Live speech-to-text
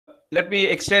let me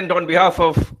extend on behalf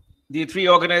of the three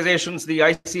organizations, the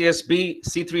ICSB,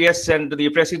 C3S, and the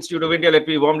Press Institute of India, let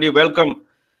me warmly welcome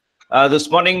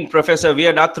this morning Professor V.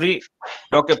 Natri,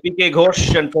 Dr. P.K.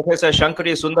 Ghosh, and Professor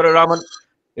Shankari Sundararaman.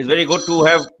 It's very good to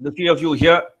have the three of you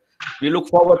here. We look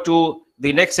forward to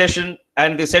the next session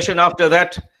and the session after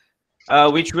that,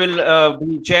 which will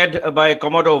be chaired by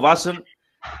Commodore Vasan.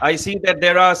 I see that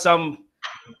there are some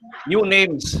new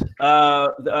names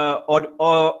or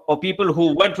people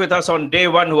who went with us on day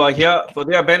one who are here for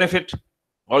their benefit.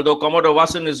 Although Commodore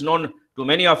Vasan is known to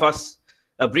many of us,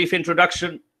 a brief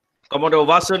introduction. Commodore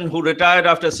Vasan, who retired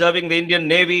after serving the Indian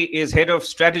Navy, is head of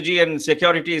strategy and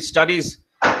security studies,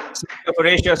 Center for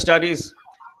Asia Studies,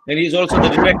 and he's also the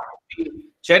director of the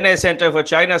Chennai Center for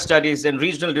China Studies and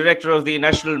regional director of the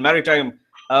National Maritime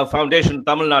Foundation,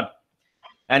 Tamil Nadu.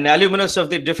 An alumnus of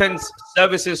the Defense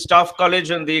Services Staff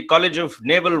College and the College of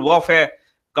Naval Warfare,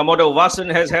 Commodore Vasan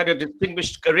has had a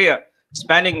distinguished career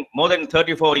spanning more than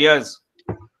 34 years.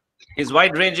 His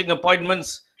wide-ranging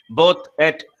appointments, both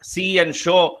at sea and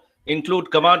shore,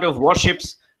 include command of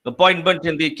warships, appointment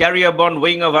in the carrier-borne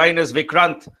wing of INS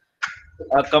Vikrant,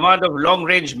 command of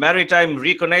long-range maritime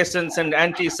reconnaissance and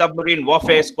anti-submarine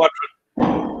warfare squadron,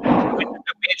 a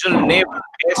major naval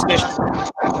air station,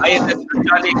 INS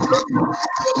Rajali,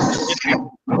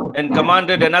 and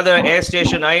commanded another air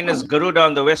station, INS Garuda,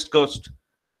 on the west coast.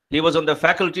 He was on the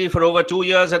faculty for over 2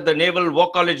 years at the Naval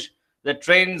War College that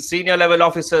trained senior level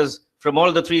officers from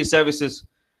all the three services.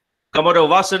 Commodore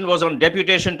Vasan was on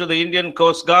deputation to the Indian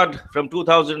Coast Guard from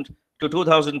 2000 to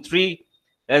 2003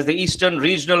 as the Eastern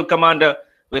Regional Commander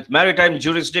with maritime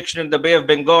jurisdiction in the Bay of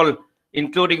Bengal,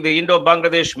 including the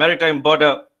Indo-Bangladesh maritime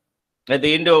border and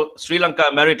the Indo-Sri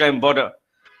Lanka maritime border.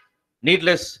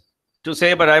 Needless to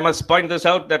say, but I must point this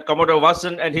out, that Commodore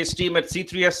Vasan and his team at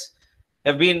C3S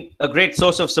have been a great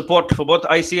source of support for both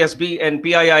ICSB and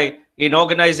PII in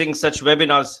organizing such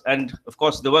webinars and, of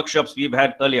course, the workshops we've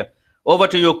had earlier. Over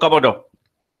to you, Commodore.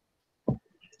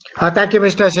 Thank you,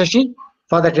 Mr. Shashi,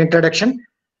 for that introduction.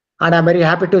 And I'm very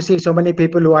happy to see so many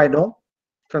people who I know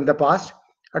from the past.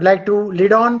 I'd like to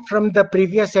lead on from the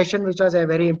previous session, which was a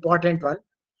very important one,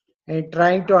 in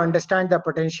trying to understand the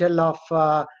potential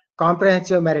of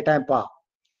comprehensive maritime power.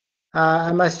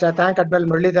 I must thank Admiral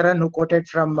Muralidharan, who quoted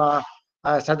from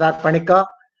Sardar Panikka,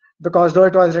 because though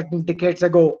it was written decades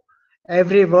ago,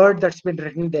 every word that's been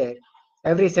written there,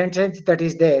 every sentence that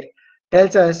is there,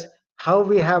 tells us how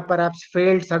we have perhaps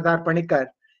failed Sardar Panikka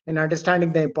in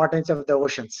understanding the importance of the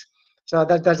oceans. So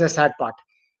that's a sad part.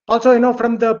 Also,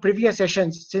 from the previous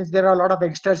sessions, since there are a lot of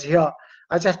youngsters here,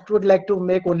 I just would like to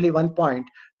make only one point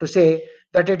to say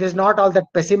that it is not all that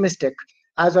pessimistic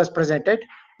as was presented,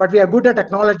 but we are good at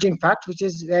acknowledging facts, which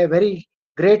is a very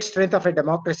great strength of a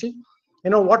democracy.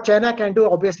 What China can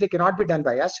do obviously cannot be done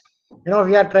by us. We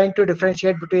are trying to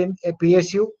differentiate between a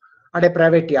PSU and a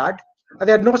private yard.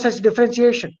 There are no such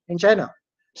differentiation in China.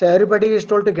 So everybody is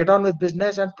told to get on with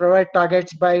business and provide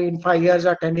targets by in 5 years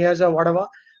or 10 years or whatever,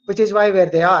 which is why where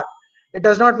they are. It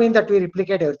does not mean that we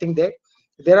replicate everything there.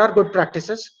 There are good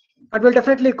practices, and we'll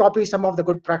definitely copy some of the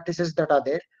good practices that are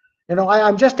there.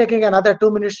 I'm just taking another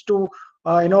 2 minutes to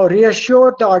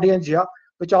reassure the audience here,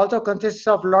 which also consists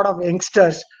of a lot of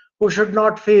youngsters who should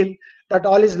not feel that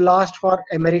all is lost for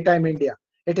a maritime India.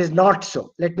 It is not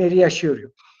so. Let me reassure you.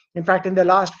 In fact, in the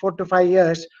last 4 to 5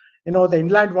 years, the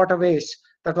inland waterways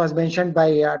that was mentioned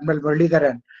by Admiral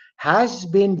Muralidharan has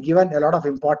been given a lot of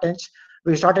importance.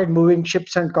 We started moving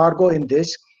ships and cargo in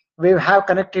this. We have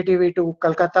connectivity to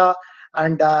Calcutta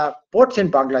and ports in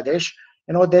Bangladesh.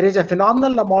 There is a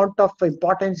phenomenal amount of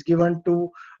importance given to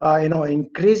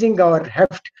increasing our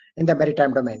heft in the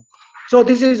maritime domain. So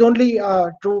this is only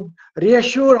to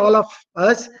reassure all of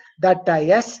us that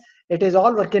yes, it is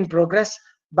all work in progress.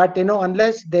 But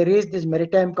unless there is this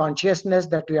maritime consciousness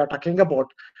that we are talking about,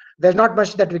 there's not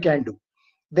much that we can do.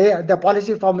 The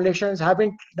policy formulations have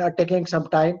been taking some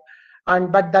time,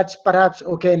 but that's perhaps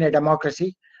okay in a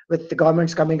democracy with the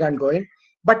governments coming and going.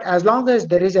 But as long as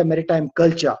there is a maritime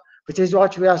culture, which is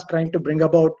what we are trying to bring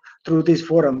about through these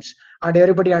forums, and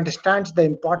everybody understands the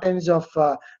importance of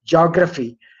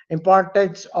geography,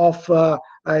 importance of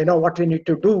what we need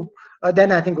to do,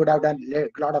 then I think would have done a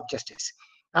lot of justice.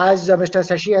 As Mr.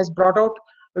 Shashi has brought out,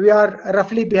 we are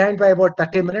roughly behind by about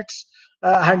 30 minutes,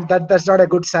 and that's not a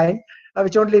good sign,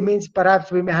 which only means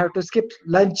perhaps we may have to skip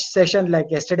lunch session like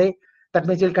yesterday. That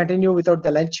means we'll continue without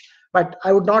the lunch. But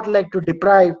I would not like to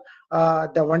deprive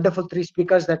the wonderful three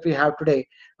speakers that we have today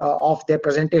of their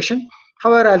presentation.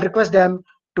 However, I'll request them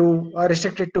to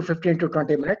restrict it to 15 to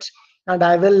 20 minutes. And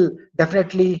I will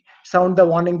definitely sound the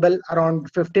warning bell around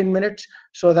 15 minutes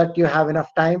so that you have enough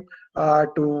time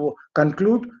to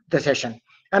conclude the session.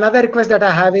 Another request that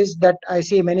I have is that I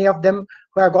see many of them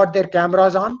who have got their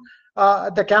cameras on.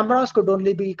 The cameras could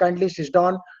only be kindly switched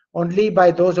on only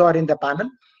by those who are in the panel,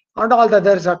 and all the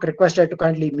others are requested to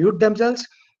kindly mute themselves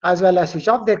as well as switch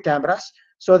off their cameras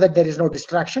so that there is no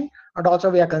distraction, and also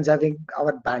we are conserving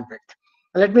our bandwidth.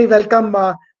 Let me welcome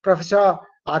Professor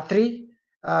Atri,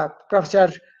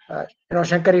 Professor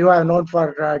Shankari, who I have known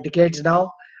for decades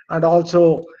now, and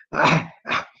also the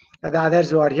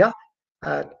others who are here.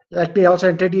 Let me also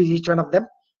introduce each one of them.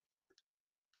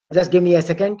 Just give me a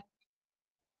second.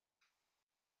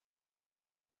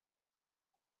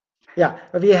 Yeah,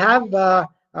 we have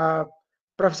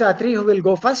Professor Atri who will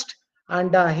go first,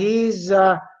 and he is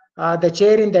the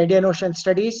chair in the Indian Ocean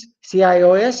Studies,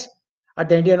 CIOS, at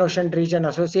the Indian Ocean Region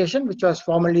Association, which was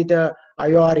formerly the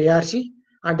IOR-ARC,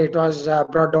 and it was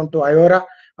brought down to IORA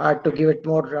to give it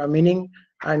more meaning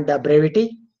and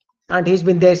brevity. And he's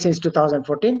been there since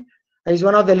 2014. He's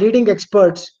one of the leading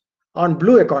experts on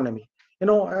blue economy.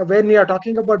 When we are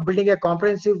talking about building a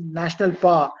comprehensive national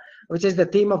power, which is the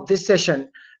theme of this session,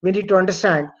 we need to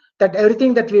understand that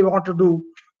everything that we want to do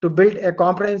to build a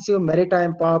comprehensive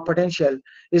maritime power potential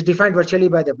is defined virtually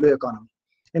by the blue economy.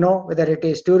 Whether it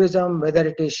is tourism, whether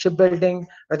it is shipbuilding,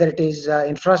 whether it is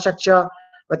infrastructure,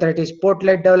 whether it is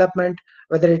port-led development,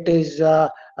 whether it is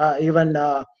even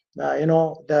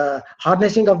the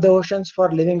harnessing of the oceans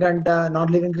for living and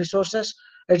non-living resources.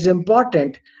 It's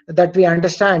important that we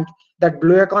understand that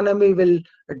blue economy will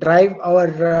drive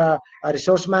our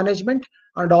resource management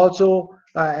and also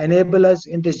enable us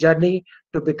in this journey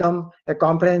to become a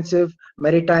comprehensive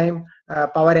maritime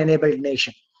power-enabled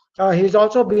nation. He's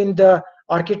also been the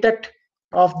architect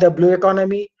of the blue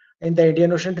economy in the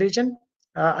Indian Ocean region,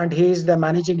 and he is the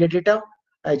managing editor,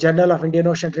 a Journal of Indian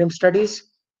Ocean Rim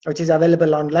Studies, which is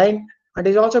available online. And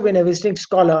he's also been a visiting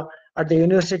scholar at the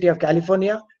University of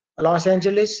California, Los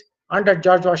Angeles, and at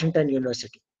George Washington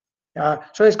University.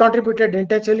 So he's contributed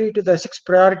intensely to the 6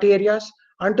 priority areas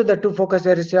and to the 2 focus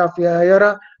areas of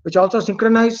IORA, which also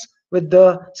synchronize with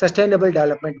the Sustainable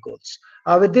Development Goals.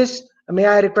 With this, may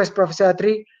I request Professor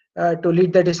Atri to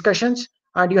lead the discussions,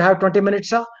 and you have 20 minutes,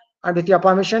 sir. And with your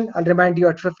permission, I'll remind you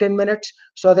at 15 minutes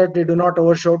so that we do not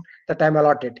overshoot the time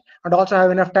allotted, and also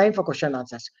have enough time for question and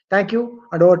answers. Thank you,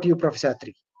 and over to you, Professor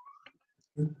Atri.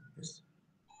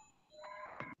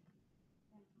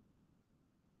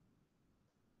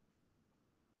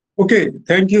 Okay,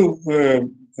 thank you,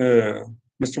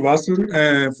 Mr.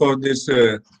 Vasan, for this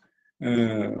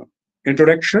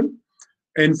introduction.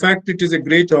 In fact, it is a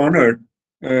great honor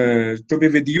to be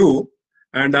with you,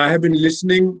 and I have been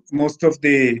listening most of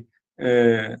the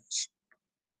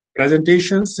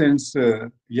presentations since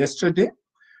yesterday,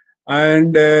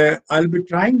 and I'll be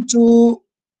trying to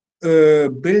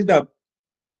build up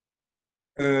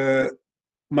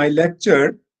my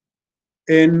lecture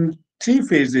in 3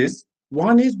 phases.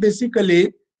 One is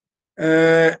basically,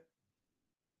 I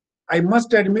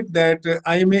must admit that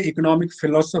I am an economic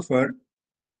philosopher,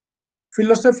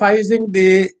 philosophizing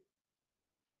the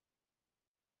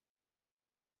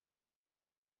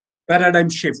paradigm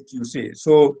shift, you say.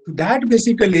 So that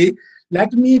basically,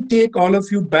 let me take all of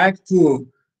you back to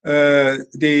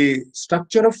the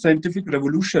Structure of Scientific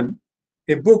Revolution,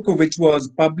 a book which was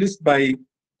published by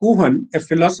Kuhan, a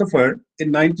philosopher,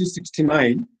 in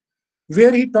 1969,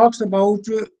 where he talks about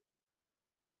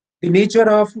the nature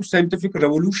of scientific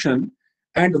revolution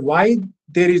and why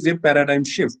there is a paradigm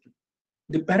shift.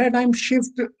 The paradigm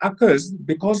shift occurs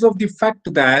because of the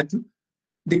fact that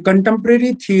the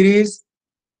contemporary theories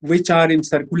which are in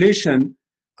circulation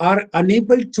are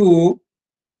unable to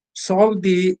solve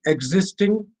the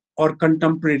existing or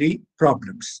contemporary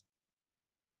problems.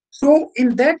 So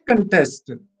in that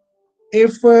context,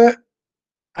 if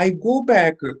I go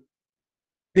back,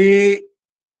 the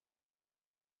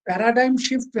paradigm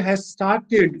shift has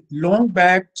started long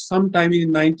back, sometime in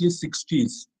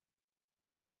 1960s.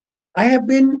 I have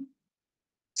been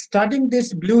studying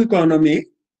this blue economy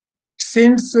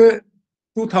since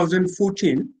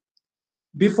 2014.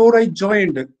 Before I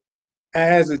joined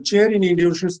as a chair in Indian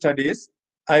Ocean Studies,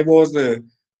 I was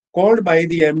called by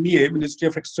the MEA, Ministry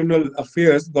of External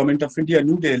Affairs, Government of India,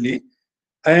 New Delhi,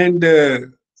 and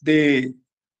the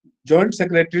Joint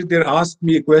Secretary there asked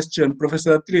me a question,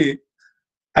 Professor Atri,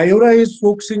 IORA is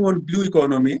focusing on blue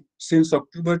economy since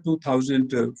October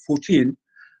 2014.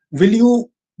 Will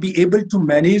you be able to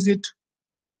manage it?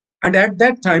 And at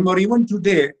that time, or even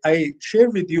today, I share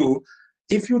with you,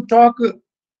 if you talk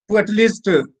to at least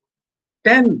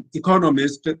 10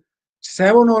 economists,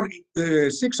 7 or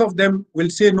 6 of them will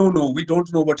say, no, we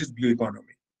don't know what is blue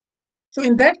economy. So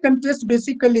in that context,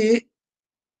 basically,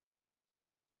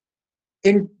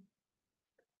 in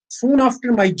soon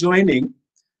after my joining,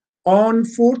 on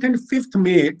 4th and 5th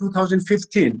May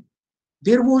 2015,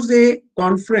 there was a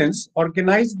conference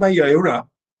organized by IORA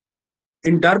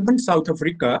in Durban, South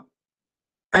Africa,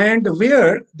 and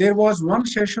where there was one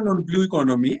session on blue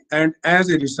economy. And as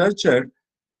a researcher,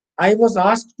 I was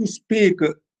asked to speak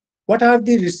what are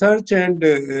the research and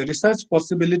research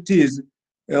possibilities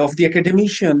of the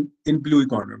academician in blue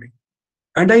economy.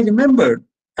 And I remember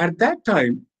at that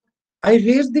time, I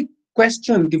raised the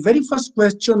question, the very first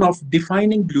question of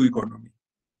defining blue economy,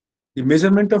 the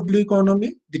measurement of blue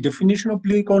economy, the definition of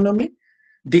blue economy,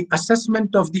 the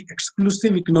assessment of the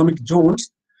exclusive economic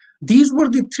zones. These were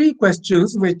the three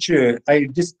questions which I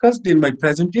discussed in my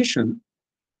presentation.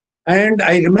 And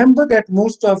I remember that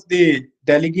most of the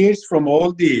delegates from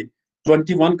all the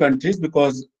 21 countries,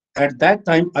 because at that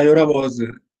time IORA was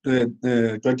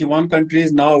 21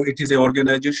 countries. Now it is an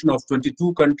organization of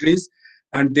 22 countries,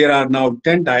 and there are now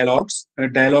 10 dialogue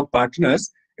partners.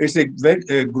 It's a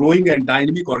very growing and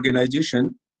dynamic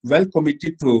organization, well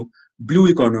committed to blue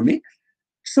economy.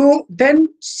 So then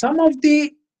some of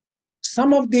the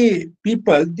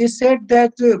people, they said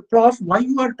that, Prof, why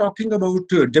you are talking about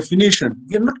definition?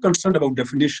 We are not concerned about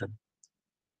definition.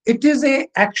 It is a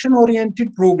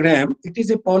action-oriented program. It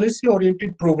is a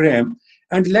policy-oriented program,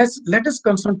 and let us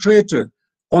concentrate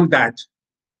on that.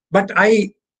 But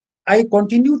I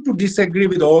continue to disagree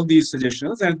with all these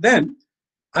suggestions, and then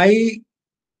I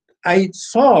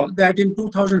saw that in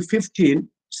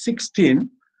 2015-16,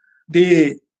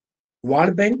 the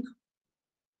World Bank,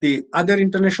 the other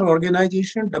international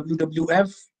organization,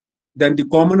 WWF, then the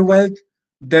Commonwealth,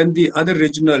 then the other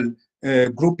regional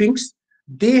groupings,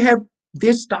 they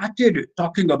started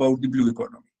talking about the blue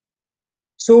economy.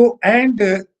 So, and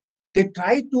they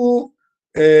try to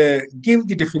give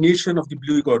the definition of the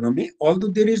blue economy, although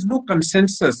there is no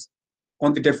consensus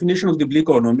on the definition of the blue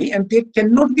economy, and there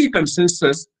cannot be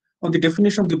consensus on the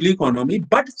definition of the blue economy,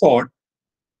 but for,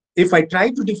 if I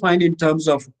try to define in terms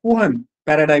of Kuhan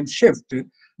paradigm shift,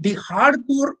 the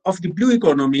hardcore of the blue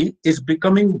economy is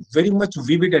becoming very much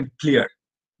vivid and clear.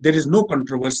 There is no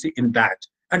controversy in that.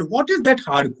 And what is that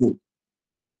hardcore?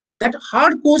 That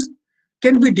hardcore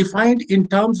can be defined in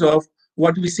terms of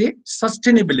what we say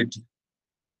sustainability,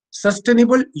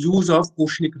 sustainable use of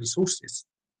oceanic resources.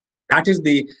 That is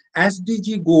the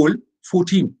SDG goal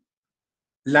 14,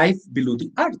 life below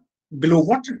the earth, below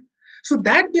water. So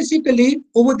that basically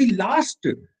over the last,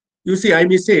 you see, I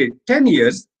may say 10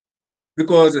 years,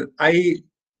 because I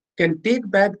can take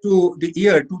back to the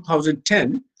year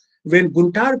 2010, when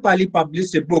Guntar Pali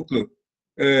published a book,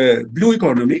 Blue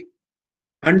Economy,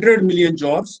 100 million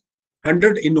jobs,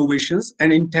 100 innovations,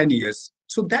 and in 10 years.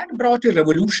 So that brought a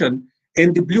revolution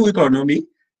in the blue economy.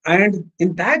 And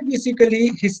in that,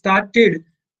 basically, he started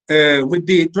with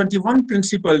the 21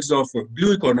 principles of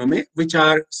blue economy, which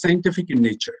are scientific in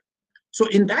nature. So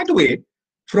in that way,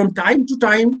 from time to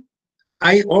time,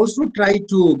 I also try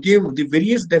to give the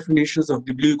various definitions of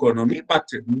the blue economy, but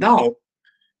now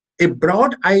a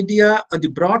broad idea or the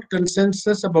broad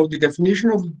consensus about the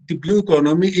definition of the blue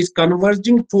economy is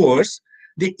converging towards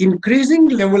the increasing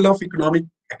level of economic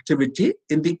activity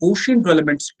in the ocean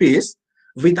development space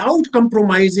without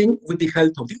compromising with the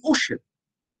health of the ocean.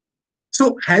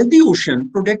 So healthy ocean,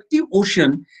 productive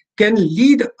ocean can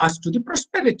lead us to the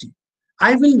prosperity.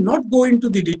 I will not go into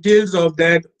the details of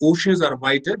that. Oceans are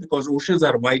vital, because oceans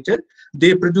are vital.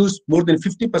 They produce more than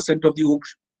 50% of the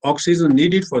oxygen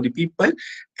needed for the people,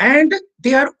 and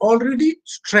they are already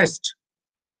stressed.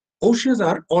 Oceans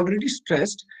are already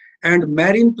stressed, and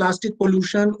marine plastic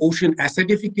pollution, ocean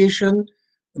acidification,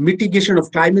 mitigation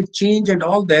of climate change and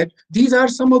all that, these are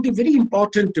some of the very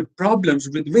important problems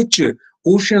with which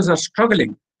oceans are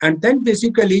struggling. And then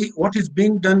basically what is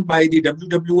being done by the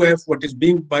WWF, what is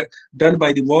being done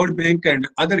by the World Bank and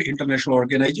other international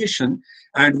organizations,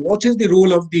 and what is the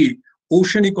role of the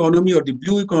ocean economy or the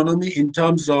blue economy in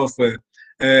terms of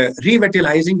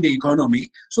revitalizing the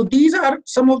economy. So these are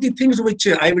some of the things which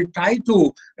I will try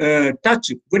to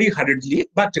touch very hurriedly.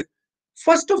 But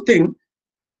first of thing,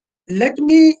 let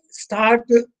me start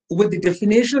with the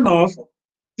definition of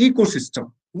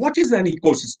ecosystem. What is an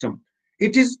ecosystem?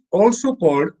 It is also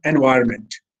called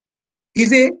environment.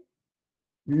 Is a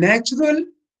natural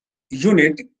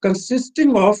unit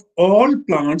consisting of all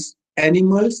plants,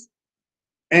 animals,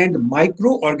 and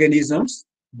microorganisms,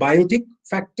 biotic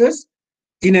factors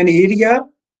in an area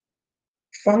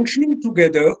functioning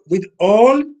together with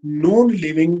all known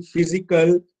living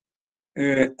physical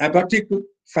abiotic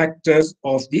factors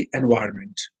of the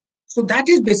environment. So that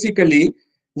is basically,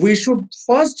 we should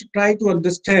first try to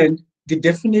understand the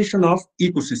definition of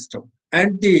ecosystem.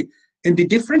 And the in the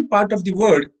different part of the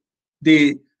world,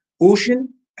 the ocean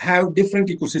have different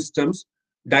ecosystems,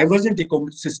 divergent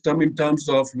ecosystem in terms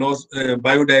of loss,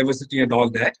 biodiversity and all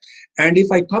that. And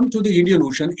if I come to the Indian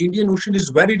Ocean is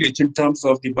very rich in terms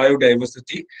of the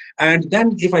biodiversity. And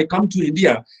then if I come to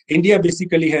India, India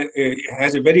basically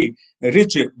has a very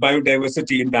rich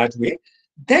biodiversity in that way.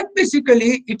 Then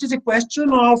basically it is a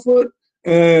question of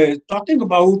talking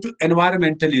about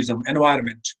environmentalism,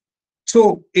 environment.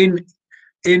 So in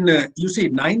you see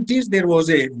 90s there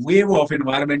was a wave of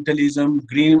environmentalism,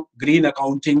 green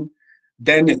accounting.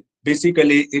 Then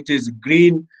basically it is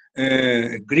green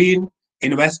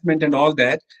investment and all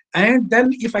that. And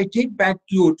then if I take back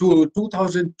you to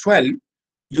 2012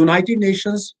 United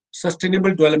Nations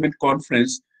Sustainable Development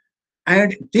Conference,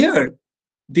 and there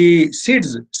the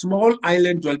SIDS, small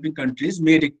island developing countries,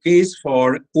 made a case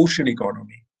for ocean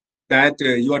economy. That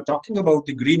you are talking about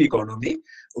the green economy.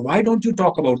 Why don't you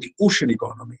talk about the ocean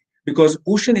economy? Because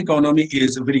ocean economy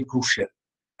is very crucial.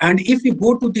 And if we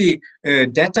go to the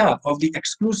data of the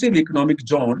exclusive economic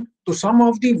zone, to some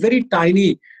of the very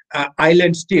tiny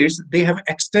island states, they have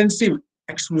extensive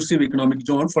exclusive economic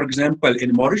zone. For example,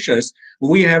 in Mauritius,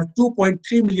 we have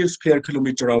 2.3 million square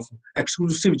kilometer of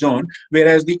exclusive zone,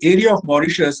 whereas the area of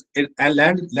Mauritius,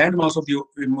 land mass of the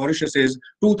Mauritius is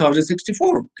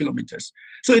 2,064 kilometers.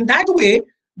 So in that way,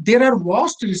 there are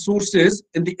vast resources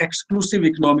in the exclusive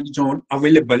economic zone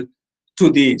available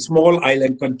to the small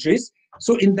island countries.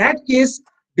 So in that case,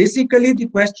 basically the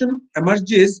question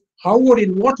emerges how or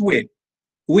in what way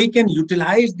we can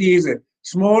utilize these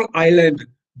small island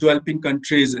developing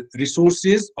countries'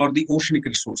 resources or the oceanic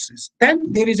resources.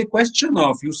 Then there is a question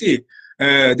of, you see,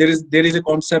 there is a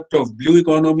concept of blue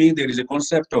economy, there is a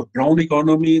concept of brown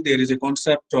economy, there is a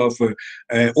concept of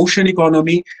ocean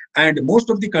economy, and most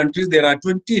of the countries, there are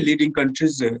 20 leading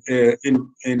countries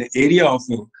in area of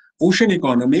ocean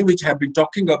economy, which have been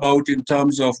talking about in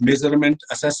terms of measurement,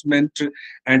 assessment,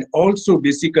 and also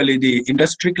basically the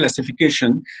industry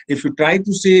classification. If you try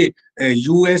to say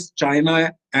US,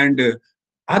 China, and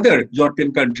other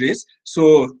European countries.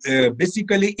 So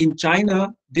basically in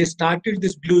China, they started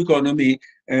this blue economy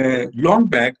long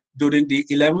back during the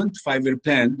 11th five-year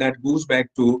plan that goes back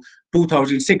to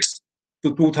 2006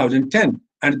 to 2010.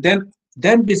 And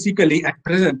then basically at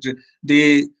present,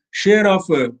 the share of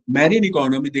marine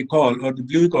economy, they call, or the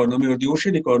blue economy or the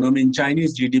ocean economy in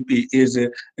Chinese GDP is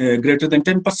greater than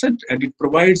 10%. And it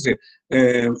provides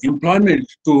employment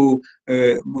to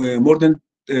more than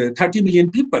 30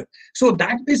 million people. So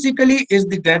that basically is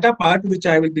the data part, which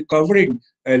I will be covering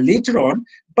later on.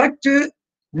 But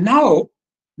now,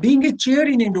 being a chair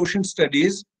in Indo-Ocean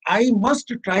Studies, I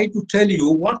must try to tell you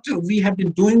what we have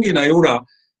been doing in IORA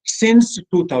since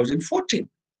 2014.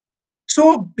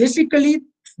 So basically,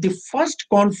 the first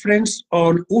conference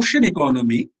on ocean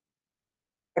economy,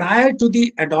 prior to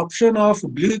the adoption of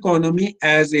blue economy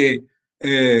as a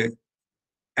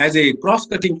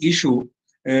cross-cutting issue,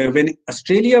 when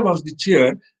Australia was the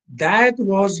chair, that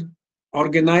was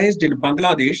organized in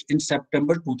Bangladesh in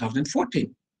September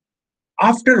 2014.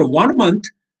 After 1 month,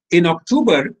 in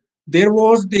October, there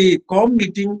was the COM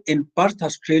meeting in Perth,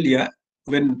 Australia,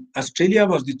 when Australia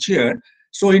was the chair.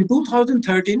 So in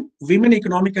 2013, women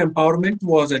economic empowerment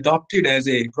was adopted as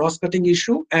a cross-cutting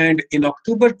issue. And in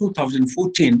October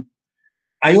 2014,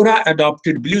 IORA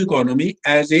adopted blue economy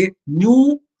as a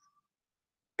new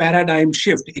paradigm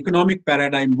shift, economic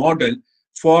paradigm model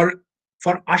for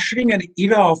ushering an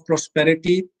era of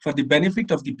prosperity for the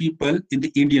benefit of the people in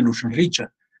the Indian Ocean region.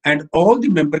 And all the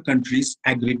member countries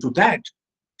agreed to that.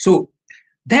 So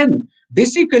then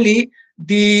basically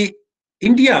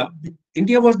India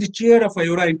was the chair of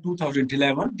IORA in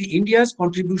 2011. The India's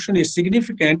contribution is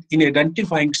significant in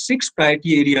identifying 6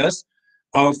 priority areas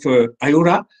of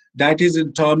IORA, that is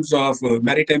in terms of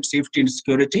maritime safety and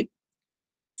security,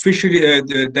 fishery,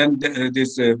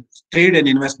 this trade and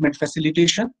investment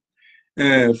facilitation,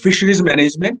 fisheries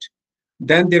management.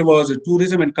 Then there was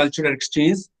tourism and cultural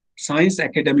exchange, science,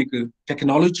 academic,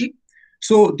 technology.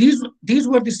 So these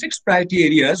were the 6 priority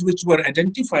areas which were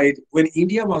identified when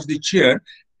India was the chair,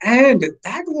 and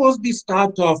that was the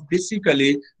start of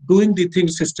basically doing the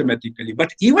things systematically.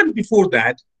 But even before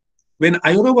that, when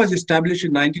IORA was established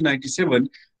in 1997,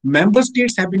 member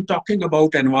states have been talking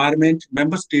about environment,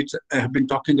 member states have been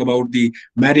talking about the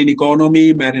marine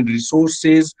economy, marine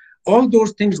resources, all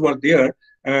those things were there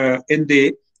in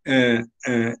the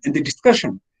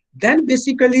discussion. Then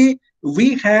basically,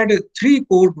 we had 3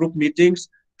 core group meetings,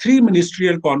 3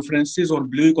 ministerial conferences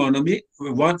on blue economy.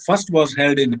 First was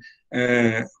held in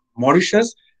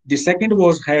Mauritius, the second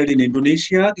was held in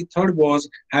Indonesia, the third was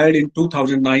held in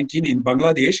 2019 in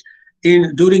Bangladesh.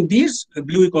 during these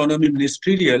Blue Economy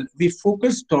Ministerial, we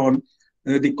focused on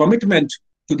the commitment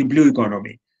to the blue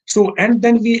economy. So, and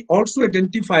then we also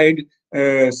identified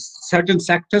certain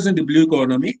sectors in the blue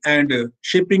economy, and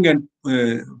shipping and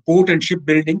port and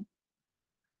shipbuilding.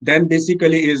 Then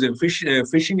basically is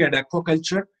fishing and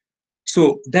aquaculture.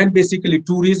 So then basically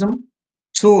tourism.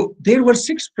 So there were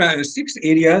six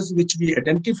areas which we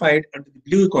identified under the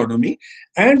blue economy,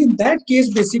 and in that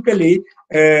case, basically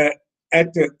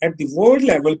at the world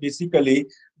level, basically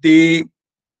the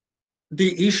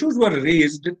issues were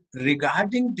raised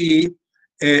regarding the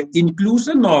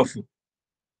inclusion of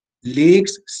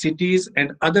lakes, cities,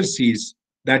 and other seas.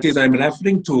 That is, I'm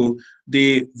referring to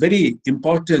the very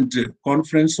important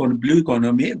conference on blue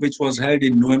economy, which was held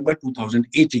in November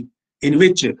 2018, in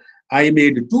which I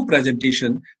made two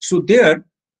presentations. So there,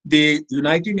 the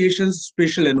United Nations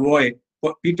Special Envoy,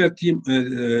 Peter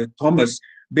Thomas,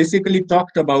 basically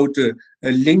talked about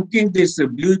linking this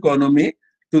blue economy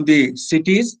to the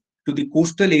cities, to the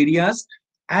coastal areas,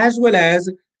 as well as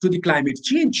to the climate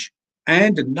change.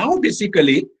 And now,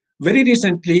 basically, very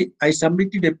recently, I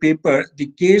submitted a paper, The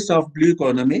Case of Blue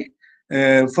Economy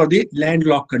for the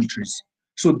Landlocked Countries.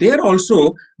 So there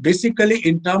also, basically,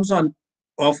 in terms of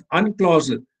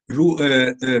UNCLOS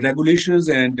regulations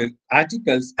and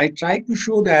articles, I try to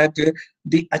show that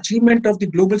the achievement of the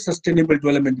Global Sustainable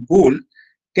Development Goal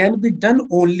can be done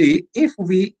only if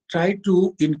we try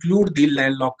to include the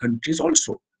landlocked countries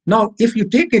also. Now, if you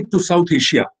take it to South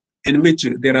Asia, in which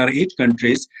there are 8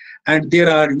 countries, and there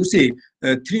are,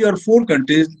 3 or 4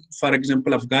 countries, for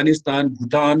example, Afghanistan,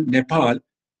 Bhutan, Nepal.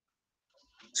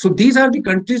 So these are the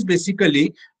countries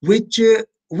basically which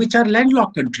are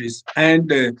landlocked countries, and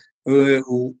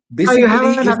basically, you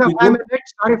have another if we 5 go.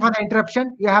 minutes. Sorry for the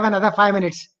interruption. You have another 5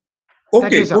 minutes.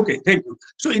 Thank you, Okay, sir. okay, thank you.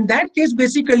 So in that case,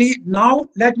 basically, now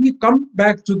let me come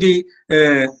back to the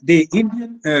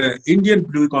Indian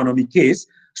blue economy case.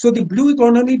 So the blue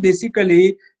economy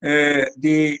basically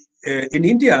in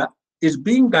India is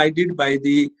being guided by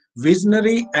the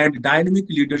visionary and dynamic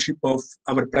leadership of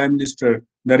our Prime Minister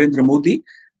Narendra Modi.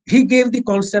 He gave the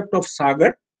concept of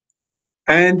Sagar,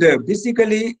 and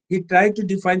basically he tried to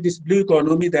define this blue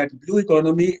economy. That blue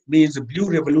economy means blue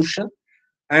revolution,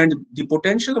 and the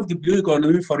potential of the blue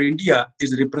economy for India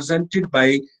is represented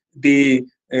by the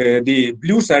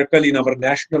blue circle in our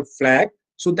national flag.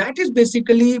 So that is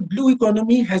basically blue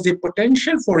economy has a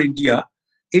potential for India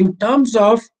in terms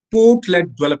of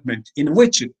port-led development, in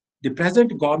which the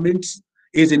present government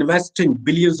is investing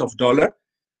billions of dollars,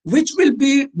 which will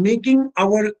be making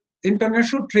our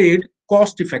international trade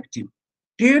cost effective.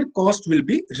 Trade cost will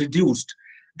be reduced.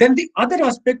 Then the other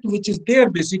aspect which is there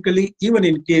basically, even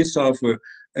in case of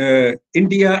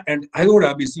India and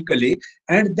IORA basically,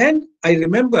 and then I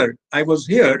remember I was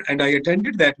here and I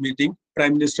attended that meeting.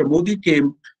 Prime Minister Modi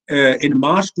came in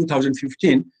March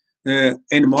 2015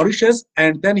 in Mauritius,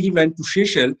 and then he went to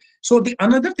Seychelles. So the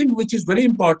another thing which is very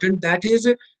important, that is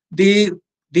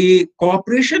the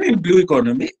cooperation in blue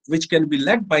economy, which can be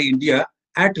led by India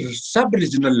at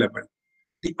sub-regional level.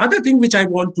 The other thing which I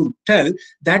want to tell,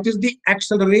 that is the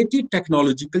accelerated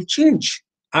technological change,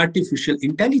 artificial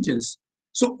intelligence.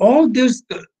 So all these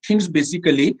things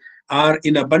basically are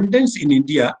in abundance in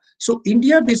India. So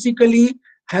India basically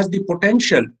has the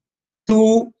potential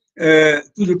to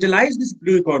utilize this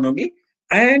blue economy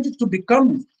and to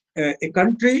become a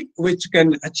country which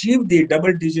can achieve the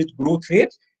double-digit growth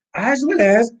rate, as well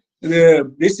as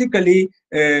basically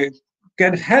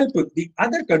can help the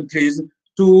other countries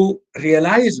to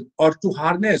realize or to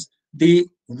harness the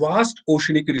vast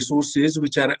oceanic resources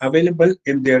which are available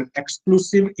in their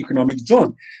exclusive economic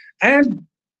zone. And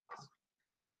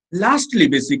lastly,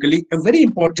 basically, a very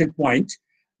important point,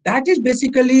 that is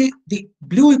basically the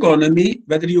blue economy,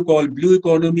 whether you call blue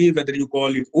economy, whether you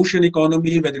call it ocean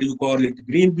economy, whether you call it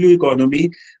green blue economy,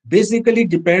 basically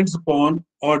depends upon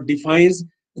or defines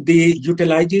the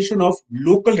utilization of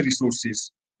local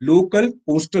resources, local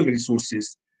coastal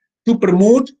resources, to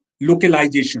promote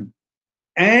localization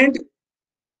and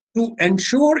to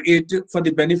ensure it for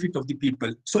the benefit of the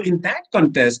people. So in that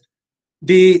context,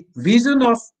 the vision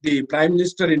of the Prime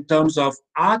Minister in terms of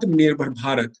Atmanirbhar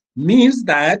Bharat means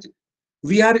that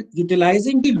we are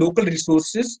utilizing the local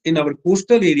resources in our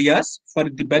coastal areas for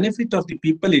the benefit of the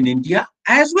people in India,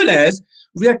 as well as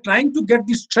we are trying to get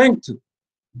the strength,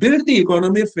 build the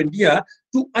economy of India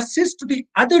to assist the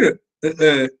other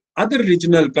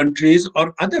regional countries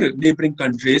or other neighboring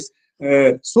countries,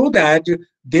 so that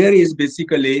there is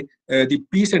basically the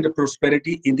peace and the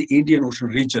prosperity in the Indian Ocean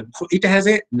region. So it has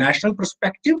a national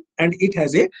perspective and it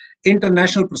has a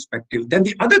international perspective. Then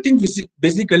the other thing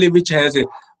basically which has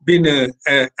been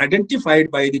identified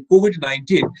by the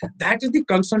COVID-19, that is the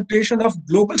concentration of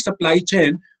global supply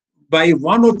chain by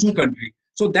one or two countries.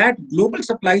 So that global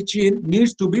supply chain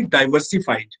needs to be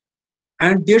diversified,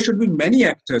 and there should be many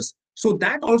actors. So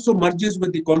that also merges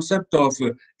with the concept of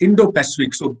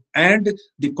Indo-Pacific. So, and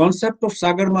the concept of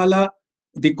Sagarmala,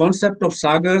 the concept of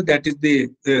Sagar, that is the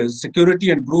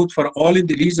security and growth for all in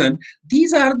the region.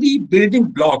 These are the building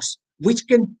blocks which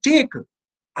can take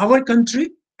our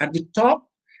country at the top,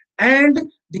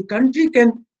 and the country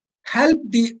can help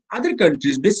the other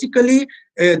countries. Basically,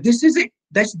 this is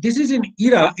an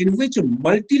era in which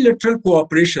multilateral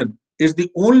cooperation is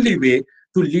the only way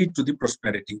to lead to the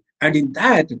prosperity. And in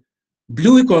that,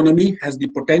 blue economy has the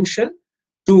potential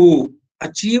to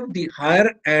achieve the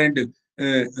higher and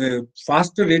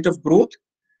faster rate of growth,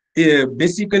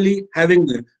 basically having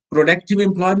productive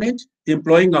employment,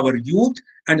 employing our youth,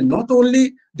 and not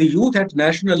only the youth at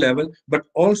national level, but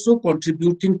also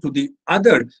contributing to the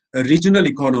other regional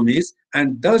economies,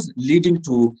 and thus leading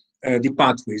to the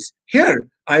pathways. Here,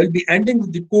 I will be ending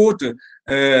with the quote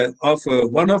of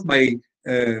one of my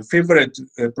favorite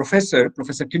Professor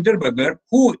Kinderberger,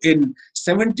 who in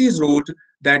 70s wrote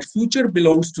that future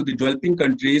belongs to the developing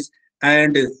countries,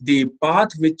 and the path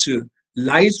which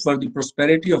lies for the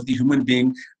prosperity of the human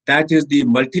being, that is the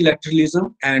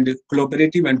multilateralism and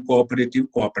collaborative and cooperative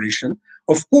cooperation.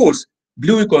 Of course,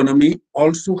 blue economy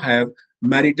also have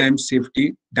maritime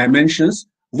safety dimensions,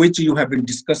 which you have been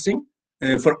discussing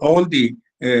for all the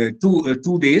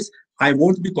 2 days. I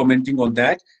won't be commenting on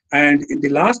that. And in the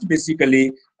last,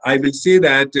 basically, I will say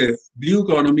that blue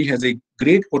economy has a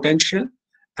great potential,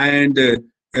 and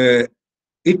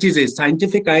it is a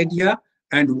scientific idea.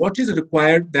 And what is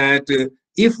required that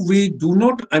if we do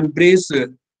not embrace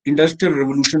Industrial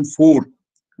Revolution 4,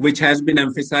 which has been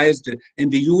emphasized in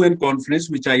the UN conference,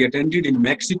 which I attended in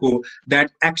Mexico,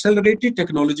 that accelerated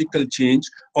technological change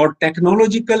or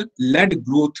technological-led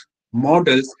growth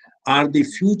models are the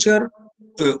future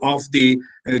of the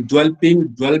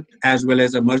developed as well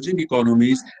as emerging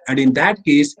economies. And in that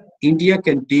case, India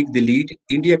can take the lead.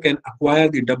 India can acquire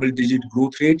the double-digit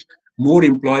growth rate, more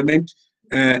employment,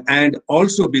 and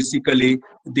also basically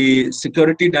the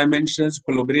security dimensions,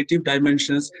 collaborative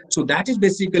dimensions. So that is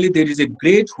basically, there is a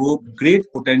great hope,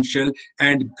 great potential,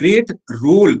 and great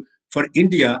role for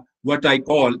India, what I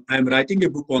call, I'm writing a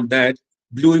book on that,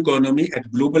 blue economy at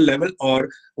global level, or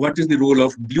what is the role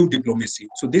of blue diplomacy.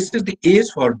 So this is the age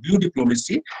for blue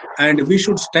diplomacy, and we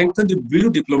should strengthen the blue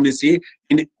diplomacy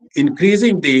in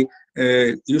increasing the,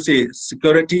 you say,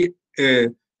 security.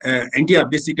 India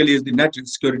basically is the net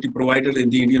security provider in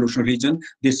the Indian Ocean region.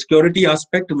 The security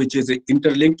aspect, which is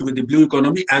interlinked with the blue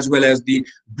economy, as well as the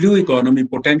blue economy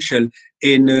potential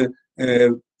in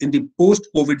the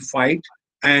post-COVID fight,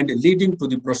 and leading to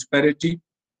the prosperity,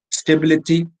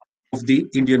 stability of the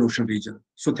Indian Ocean region.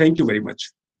 So thank you very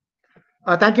much.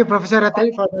 Thank you, Professor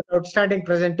Atri, for that outstanding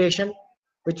presentation,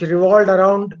 which revolved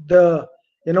around the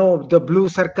blue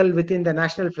circle within the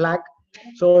national flag.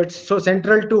 So it's so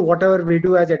central to whatever we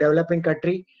do as a developing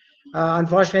country.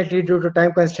 Unfortunately, due to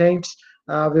time constraints,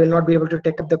 we will not be able to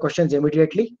take up the questions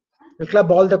immediately. We'll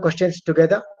club all the questions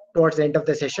together towards the end of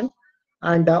the session,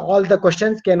 and all the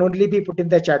questions can only be put in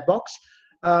the chat box.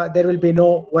 There will be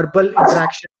no verbal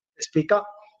interaction with the speaker.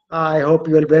 I hope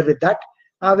you will bear with that.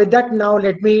 With that, now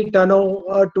let me turn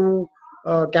over to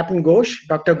Captain Ghosh.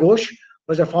 Dr. Ghosh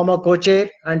was a former co-chair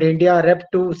and India rep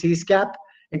to CSCAP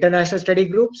International Study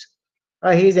Groups.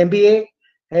 He is MBA,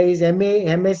 he is MA,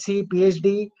 MSc, PhD.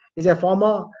 He is a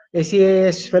former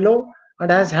ACAS fellow and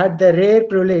has had the rare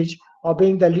privilege of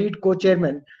being the lead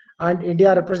co-chairman and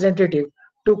India representative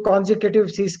to consecutive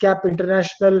CSCAP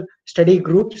International Study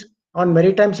Groups on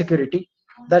maritime security.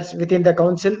 That's within the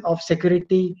Council of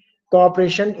Security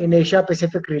Cooperation in Asia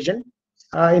Pacific region,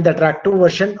 in the track 2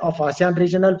 version of ASEAN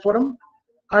Regional Forum,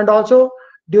 and also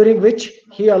during which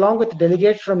he, along with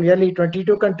delegates from nearly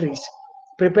 22 countries,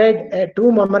 prepared a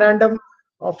 2 memorandum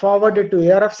forwarded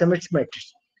to ARF summit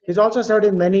mates. He's also served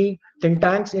in many think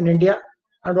tanks in India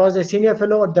and was a senior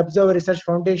fellow at the Observer Research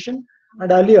Foundation,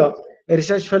 and earlier a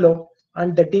research fellow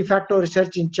and the de facto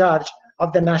research in charge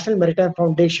of the National Maritime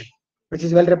Foundation, which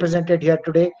is well represented here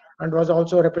today and was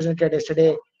also represented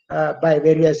yesterday by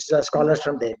various scholars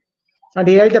from there. And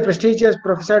he held the prestigious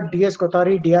Professor D.S.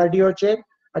 Kothari DRDO chair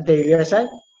at the USI.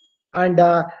 And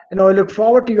I look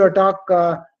forward to your talk,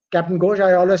 Captain Ghosh.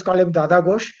 I always call him Dada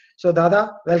Ghosh. So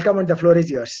Dada, welcome, and the floor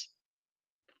is yours.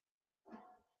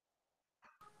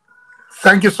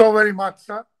 Thank you so very much,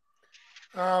 sir.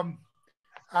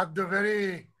 At the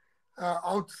very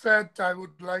outset, I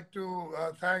would like to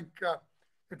thank,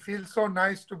 it feels so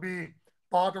nice to be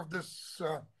part of this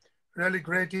really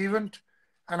great event.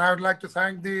 And I would like to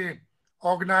thank the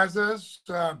organizers,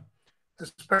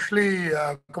 especially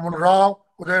Commander Rao,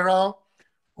 Uday Rao,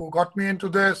 who got me into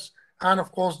this, and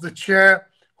of course the chair,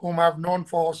 whom I've known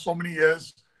for so many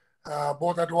years,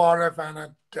 both at ORF and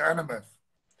at NMF.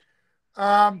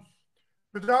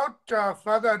 Without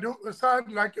further ado, sir,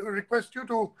 I'd like to request you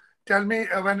to tell me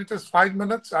when it is 5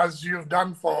 minutes, as you've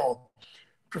done for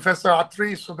Professor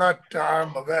Atri, so that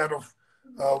I'm aware of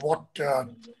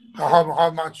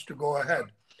how much to go ahead.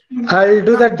 I'll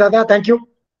do that, Dada. Thank you.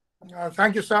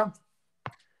 Thank you, sir.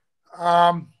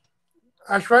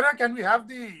 Aishwarya, can we have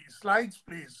the slides,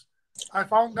 please? I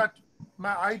found that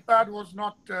my iPad was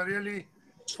not really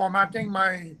formatting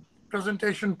my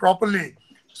presentation properly.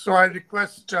 So I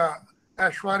request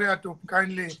Aishwarya to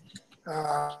kindly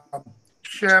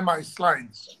share my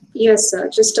slides. Yes, sir.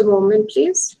 Just a moment,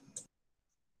 please.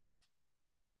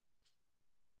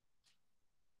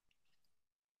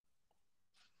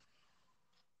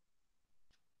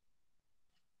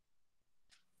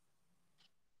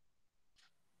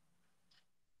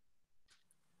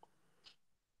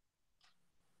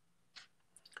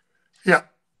 Yeah,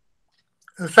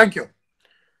 thank you.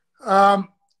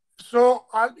 So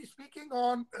I'll be speaking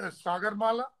on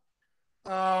Sagarmala.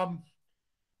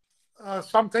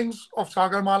 Some things of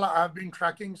Sagarmala I've been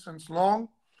tracking since long,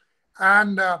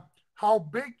 and how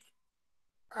big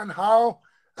and how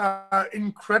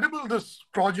incredible this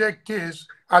project is,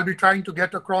 I'll be trying to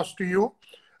get across to you.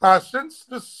 Since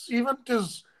this event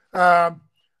is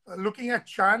looking at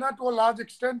China to a large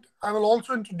extent, I will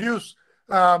also introduce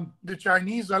the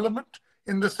Chinese element,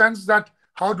 in the sense that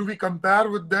how do we compare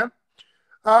with them.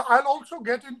 I'll also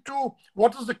get into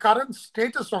what is the current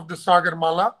status of the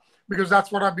Sagarmala, because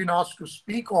that's what I've been asked to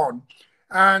speak on.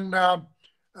 And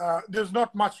there's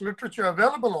not much literature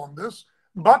available on this,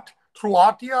 but through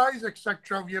RTIs,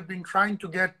 etc., we have been trying to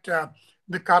get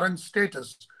the current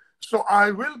status. So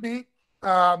I will be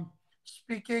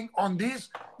speaking on these.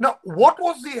 Now, what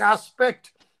was the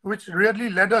aspect which really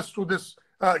led us to this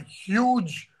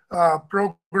huge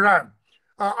program?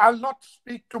 I'll not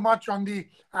speak too much on the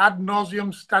ad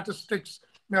nauseum statistics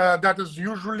that is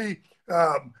usually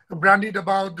brandied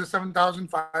about, the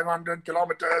 7,500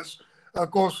 kilometers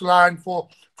coastline for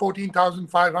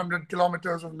 14,500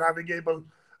 kilometers of navigable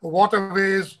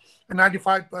waterways,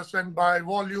 95% by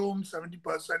volume,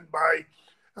 70%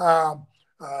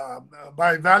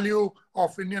 by value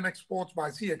of Indian exports by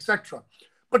sea, etc.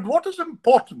 But what is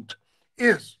important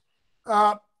is,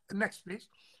 next please,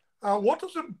 what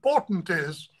is important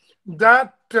is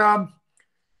that our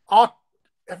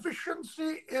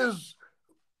efficiency is,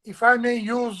 if I may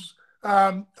use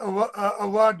a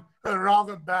word,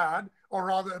 rather bad or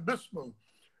rather abysmal.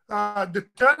 The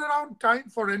turnaround time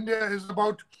for India is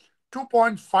about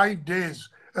 2.5 days.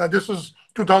 This is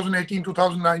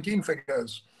 2018-2019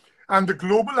 figures. And the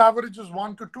global average is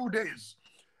 1 to 2 days.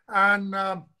 And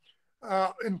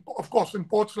of course, in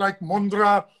ports like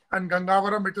Mundra and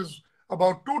Gangavaram, it is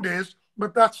about 2 days,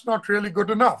 but that's not really good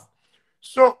enough.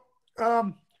 So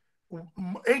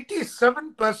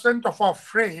 87% of our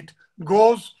freight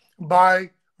goes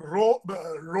by road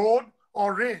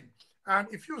or rail. And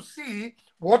if you see,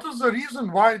 what is the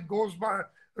reason why it goes by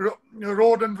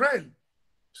road and rail?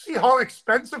 See how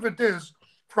expensive it is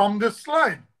from this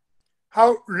slide.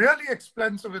 How really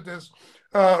expensive it is.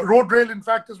 Road rail, in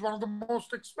fact, is one of the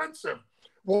most expensive.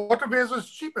 Waterways is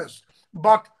cheapest,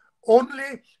 but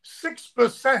only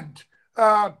 6%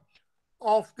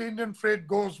 of the Indian freight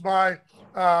goes by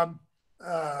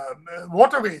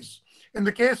waterways. In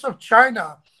the case of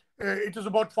China, it is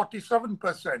about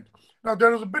 47%. Now,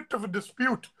 there is a bit of a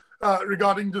dispute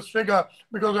regarding this figure,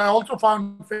 because I also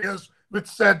found figures which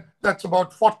said that's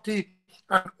about 40,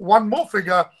 and one more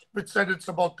figure which said it's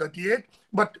about 38,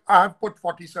 but I have put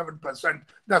 47%.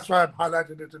 That's why I've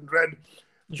highlighted it in red.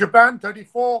 Japan,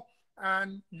 34,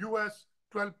 and US,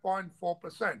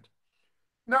 12.4%.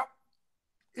 Now,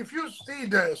 if you see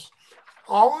this,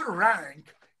 our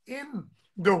rank in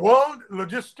the World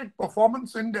Logistic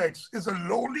Performance Index is a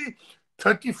lowly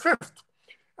 35th.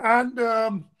 And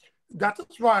that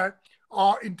is why,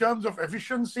 in terms of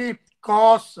efficiency,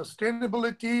 cost,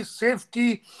 sustainability,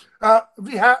 safety,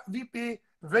 we pay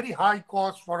very high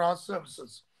costs for our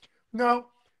services. Now,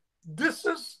 this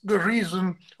is the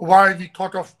reason why we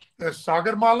thought of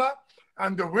Sagarmala,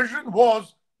 and the vision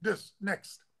was this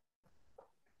next.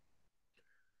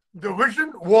 The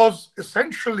vision was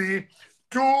essentially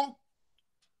to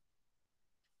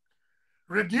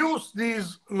reduce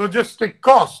these logistic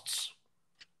costs.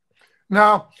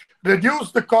 Now,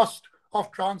 reduce the cost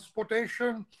of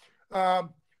transportation,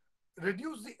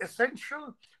 reduce the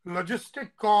essential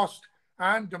logistic cost,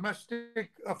 and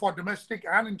for domestic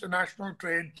and international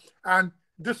trade. And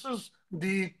this is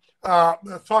the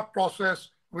thought process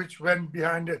which went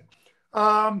behind it.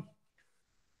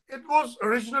 It was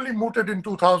originally mooted in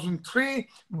 2003,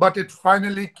 but it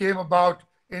finally came about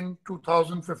in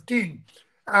 2015.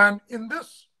 And in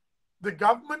this, the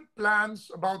government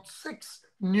plans about 6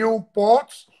 new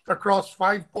ports across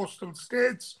 5 coastal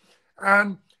states,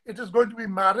 and it is going to be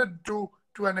married to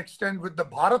an extent with the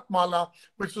Bharatmala,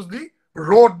 which is the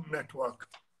road network.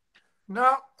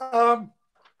 Now,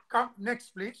 come next,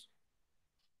 please.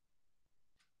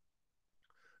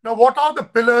 Now, what are the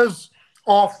pillars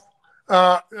of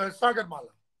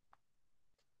Sagarmala?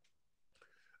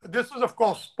 This is, of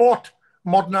course, port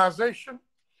modernization,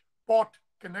 port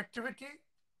connectivity,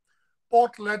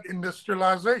 port-led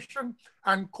industrialization,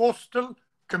 and coastal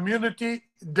community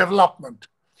development.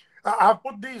 I've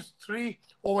put these 3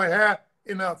 over here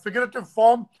in a figurative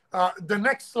form. The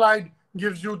next slide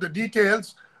gives you the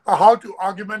details, how to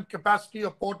augment capacity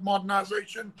of port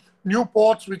modernization, new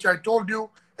ports, which I told you,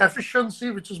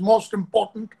 efficiency, which is most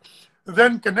important,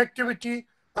 then connectivity.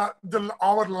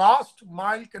 Our last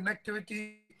mile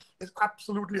connectivity is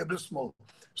absolutely abysmal.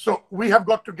 So we have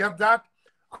got to get that.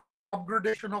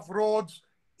 Upgradation of roads,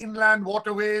 inland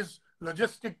waterways,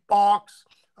 logistic parks.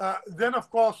 Then, of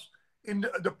course, in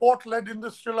the port-led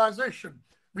industrialization,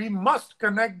 we must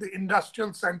connect the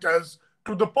industrial centers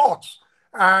to the ports.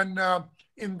 And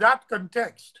in that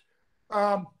context,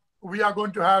 we are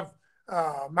going to have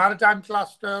maritime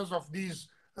clusters of these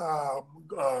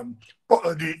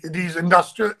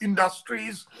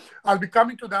industries. I'll be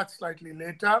coming to that slightly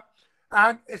later,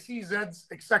 and SEZs,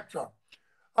 etc.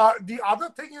 The other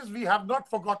thing is we have not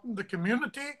forgotten the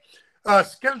community,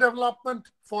 skill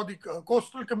development for the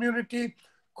coastal community,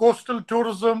 coastal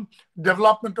tourism,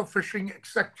 development of fishing,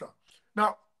 etc.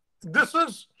 Now, this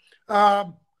is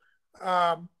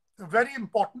very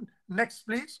important. Next,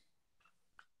 please.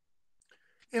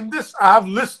 In this, I have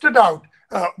listed out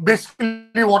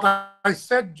basically what I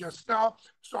said just now,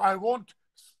 so I won't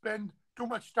spend too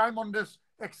much time on this,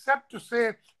 except to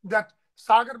say that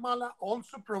Sagarmala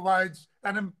also provides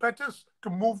an impetus to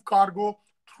move cargo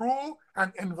through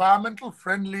an environmental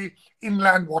friendly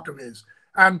inland waterways.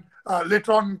 And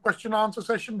later on in question and answer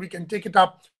session, we can take it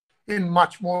up in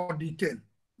much more detail.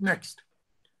 Next.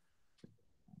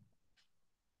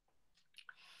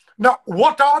 Now,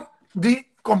 what are the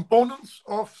components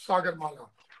of Sagarmala?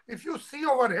 If you see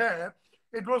over here,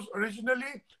 it was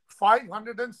originally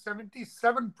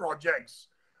 577 projects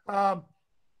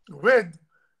with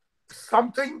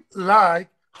something like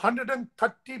 $130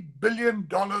 billion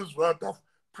worth of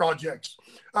projects.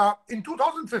 In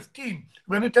 2015,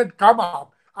 when it had come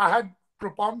up, I had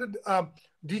propounded a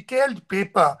detailed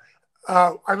paper.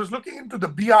 I was looking into the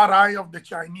BRI of the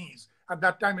Chinese. At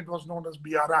that time, it was known as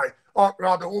BRI, or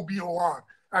rather OBOR,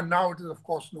 and now it is, of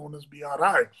course, known as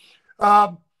BRI.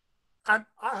 And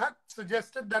I had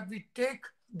suggested that we take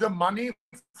the money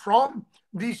from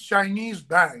these Chinese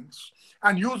banks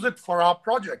and use it for our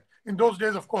project. In those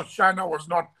days, of course, China was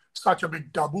not such a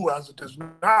big taboo as it is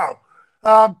now.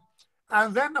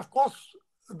 And then, of course,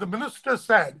 the minister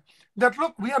said that,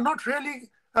 look, we are not really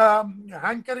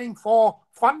hankering for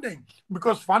funding,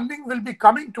 because funding will be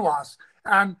coming to us,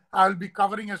 and I'll be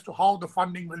covering as to how the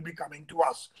funding will be coming to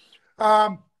us.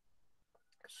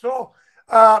 So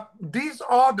these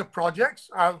are the projects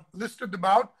I've listed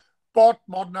about. Port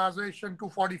modernization,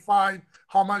 245.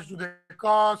 How much do they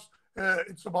cost?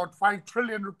 It's about 5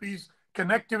 trillion rupees.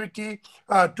 Connectivity,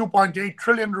 2.8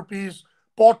 trillion rupees.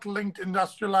 Port-linked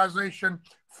industrialization,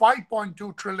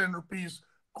 5.2 trillion rupees.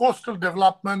 Coastal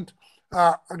development,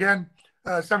 again,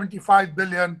 75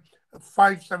 billion,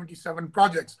 577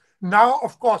 projects. Now,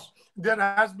 of course, there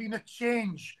has been a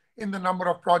change in the number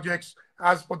of projects.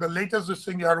 As for the latest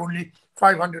listing, there are only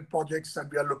 500 projects that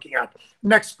we are looking at.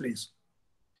 Next, please.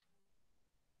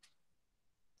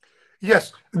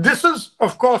 Yes, this is,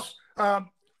 of course,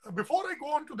 before I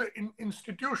go on to the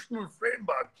institutional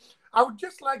framework, I would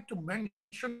just like to mention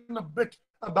a bit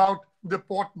about the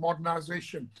port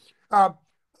modernization,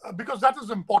 because that is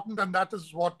important, and that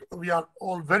is what we are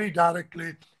all very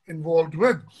directly involved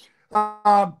with.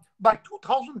 By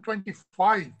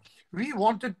 2025, we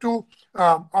wanted to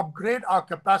upgrade our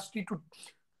capacity to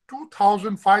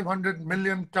 2,500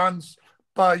 million tons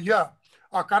per year.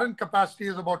 Our current capacity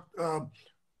is about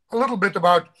a little bit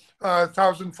about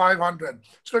 1,500.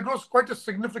 So it was quite a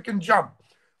significant jump.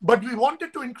 But we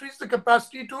wanted to increase the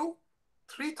capacity to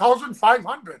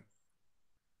 3,500.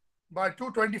 By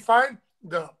 2025,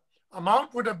 the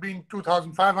amount would have been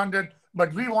 2,500,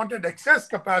 but we wanted excess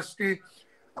capacity.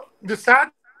 The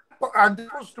sad and this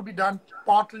was to be done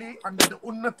partly under the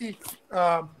Unnati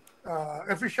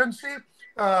efficiency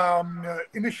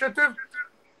initiative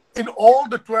in all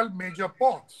the 12 major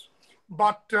ports.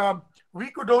 But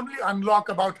we could only unlock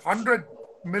about 100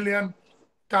 million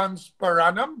tons per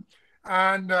annum.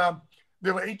 And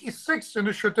there were 86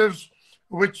 initiatives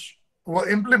which were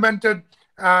implemented,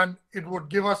 and it would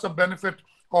give us a benefit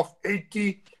of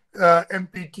 80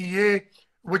 MPTA,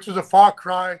 which is a far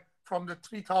cry from the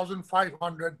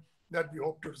 3,500 that we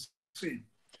hope to receive.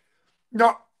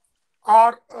 Now,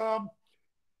 our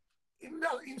in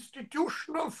the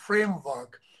institutional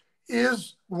framework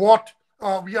is what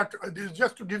we are,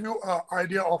 just to give you an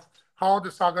idea of how the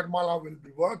Sagarmala will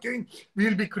be working.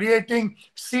 We'll be creating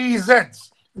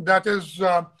CEZs, that is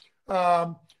the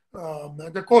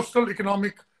coastal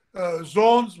economic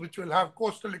zones, which will have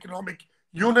coastal economic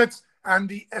units, and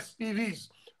the SPVs.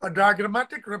 A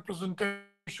diagrammatic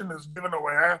representation is given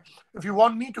over here. If you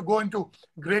want me to go into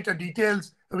greater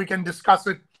details, we can discuss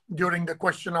it during the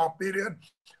question hour period,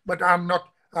 but I'm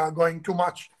not going too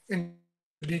much into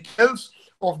details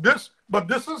of this. But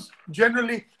this is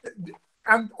generally,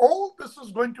 and all this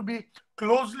is going to be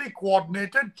closely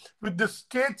coordinated with the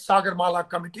state Sagarmala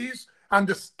committees and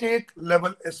the state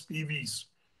level SPVs.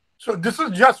 So this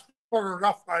is just for a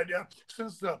rough idea.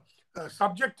 Since the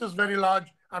subject is very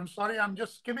large, I'm sorry, I'm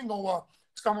just skimming over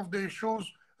some of the issues,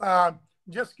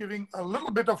 just giving a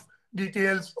little bit of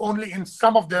details only in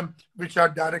some of them which are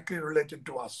directly related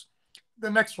to us. The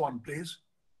next one, please.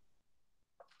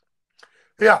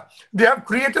 Yeah, they have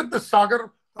created the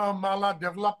Sagarmala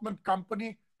Development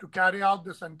Company to carry out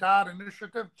this entire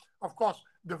initiative. Of course,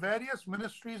 the various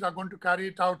ministries are going to carry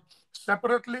it out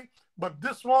separately, but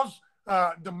this was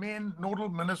the main nodal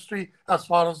ministry as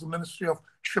far as the Ministry of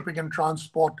Shipping and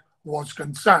Transport was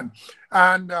concerned.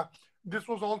 And this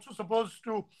was also supposed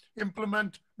to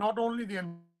implement not only the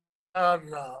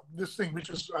this thing, which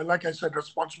is, like I said,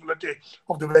 responsibility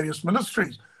of the various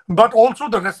ministries, but also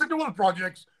the residual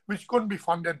projects which couldn't be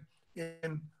funded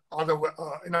in other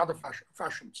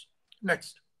fashions.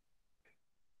 Next.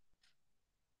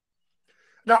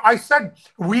 Now, I said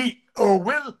we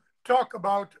will talk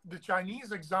about the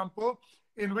Chinese example,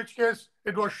 in which case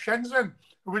it was Shenzhen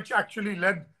which actually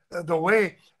led the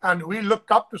way, and we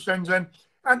looked up to Shenzhen.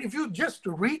 And if you just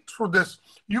read through this,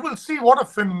 you will see what a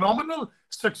phenomenal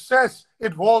success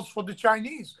it was for the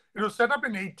Chinese. It was set up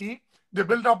in 80. They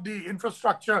built up the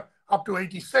infrastructure up to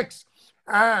 86.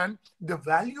 And the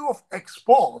value of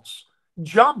exports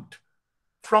jumped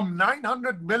from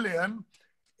 900 million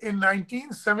in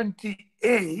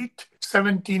 1978,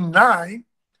 79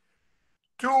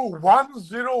 to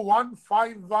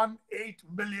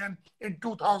 101,518 million in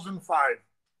 2005.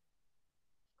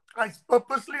 I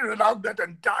purposely read out that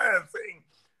entire thing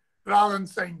rather than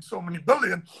saying so many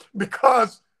billion,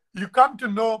 because you come to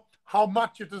know how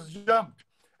much it has jumped.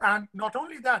 And not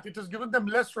only that, it has given them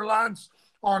less reliance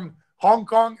on Hong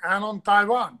Kong and on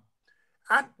Taiwan.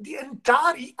 And the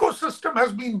entire ecosystem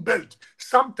has been built,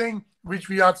 something which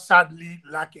we are sadly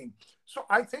lacking. So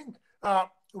I think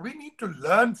we need to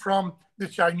learn from the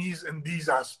Chinese in these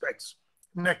aspects.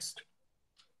 Next.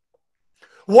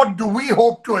 What do we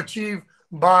hope to achieve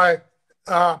by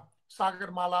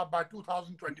Sagarmala by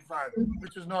 2025,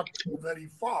 which is not very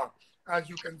far, as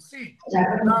you can see.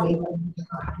 Now,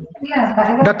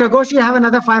 Dr. Ghosh, you have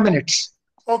another 5 minutes.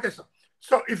 Okay, sir.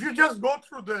 So if you just go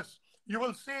through this, you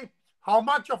will see how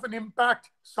much of an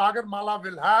impact Sagarmala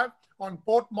will have on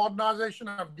port modernization.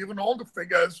 I've given all the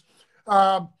figures.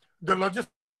 The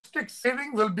logistics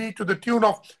saving will be to the tune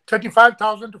of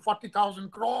 35,000 to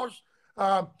 40,000 crores.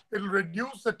 It'll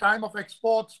reduce the time of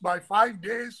exports by 5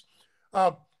 days.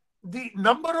 The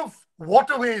number of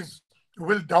waterways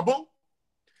will double.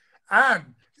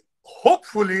 And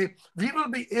hopefully, we will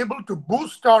be able to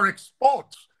boost our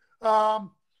exports to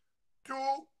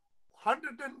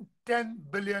 110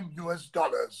 billion US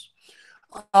dollars.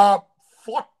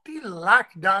 40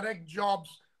 lakh direct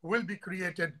jobs will be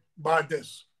created by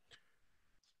this.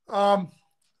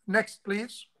 Next,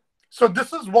 please. So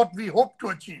this is what we hope to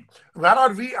achieve. Where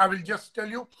are we? I will just tell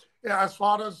you, as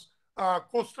far as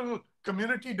coastal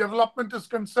community development is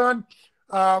concerned,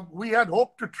 we had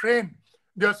hoped to train.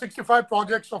 There are 65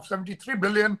 projects of 73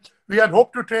 billion. We had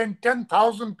hoped to train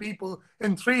 10,000 people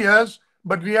in 3 years,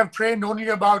 but we have trained only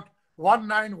about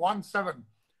 1917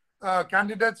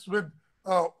 candidates with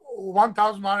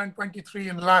 1,123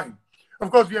 in line.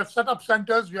 Of course, we have set up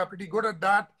centers. We are pretty good at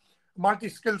that.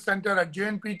 Multi-skill center at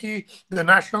JNPT, the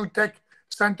National Tech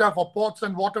Center for Ports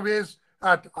and Waterways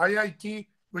at IIT,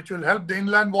 which will help the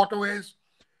inland waterways.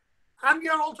 And we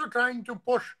are also trying to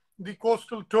push the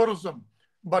coastal tourism.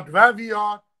 But where we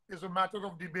are is a matter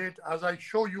of debate, as I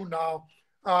show you now.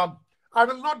 I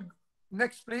will not,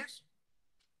 next please.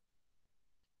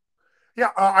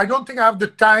 Yeah, I don't think I have the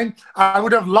time. I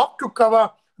would have loved to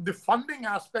cover the funding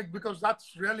aspect because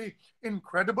that's really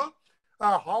incredible.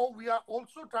 How we are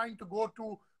also trying to go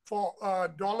for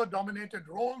dollar-dominated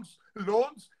loans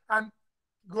and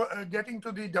getting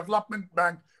to the development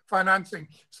bank financing,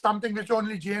 something which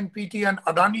only JNPT and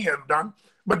Adani have done,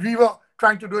 but we were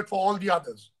trying to do it for all the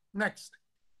others. Next.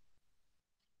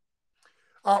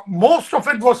 Most of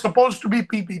it was supposed to be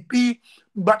PPP,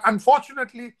 but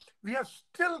unfortunately, we have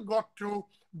still got to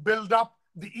build up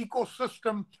the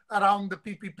ecosystem around the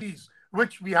PPPs,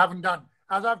 which we haven't done.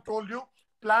 As I've told you,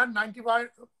 planned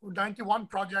 91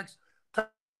 projects,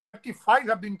 35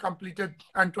 have been completed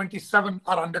and 27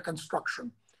 are under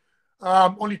construction.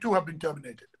 Only 2 have been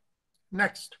terminated.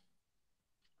 Next.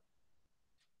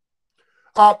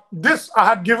 This I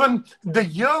had given the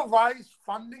year-wise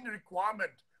funding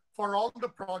requirement for all the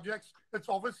projects. It's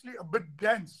obviously a bit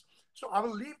dense. So I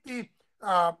will leave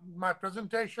my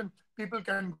presentation. People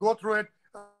can go through it.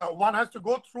 One has to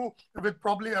go through with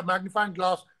probably a magnifying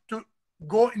glass to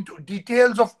go into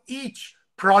details of each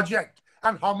project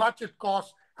and how much it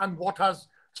costs and what has.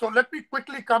 So let me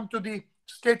quickly come to the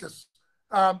status.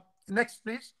 Next,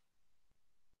 please.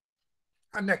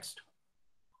 And next.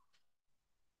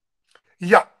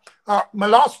 Yeah, my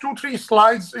last 2-3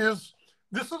 slides is,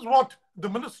 this is what the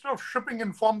Minister of Shipping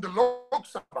informed the Lok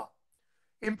Sabha.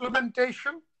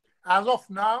 Implementation, as of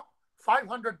now,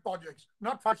 500 projects,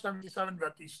 not 577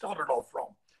 that we started off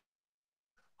from.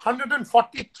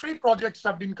 143 projects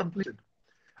have been completed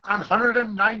and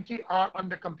 190 are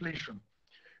under completion.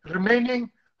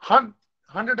 Remaining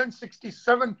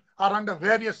 167 are under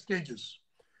various stages.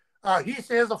 He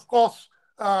says, of course,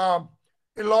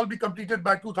 it'll all be completed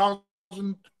by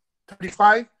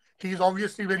 2035. He's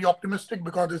obviously very optimistic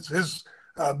because it's his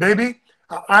baby.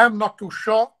 I am not too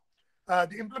sure.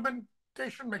 The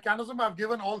implementation mechanism, I've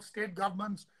given all state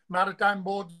governments, maritime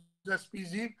boards,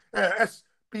 SPVs.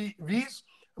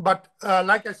 But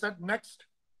like I said, next.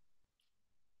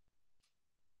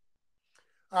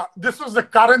 This is the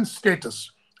current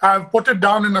status. I've put it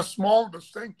down in a small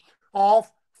thing of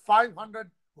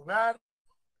 500, where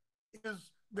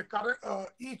is the current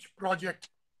each project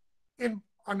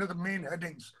under the main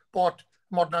headings: port,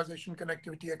 modernization,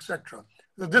 connectivity, etc.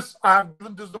 This I have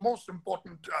given. This is the most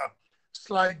important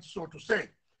slide, so to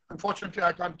say. Unfortunately,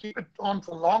 I can't keep it on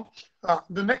for long.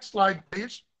 The next slide,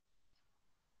 please.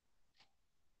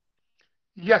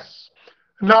 Yes.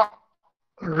 Now,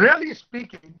 really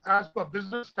speaking, as per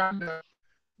business standard,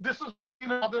 this is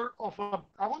another of a,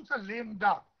 I won't say lame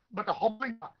duck, but a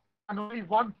hobbling duck, and only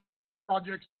one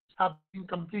project have been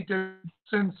completed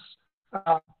since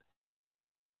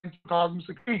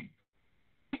 2016.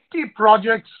 80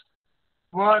 projects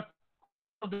worth,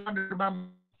 remember,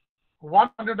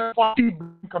 140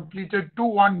 completed,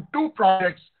 212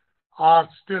 projects are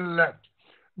still left.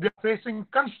 They are facing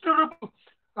considerable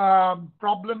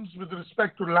problems with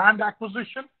respect to land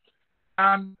acquisition,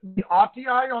 and the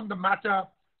RTI on the matter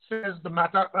says the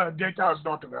data is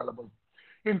not available.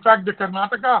 In fact, the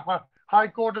Karnataka High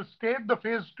Court has stayed the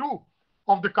phase 2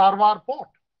 of the Karwar port.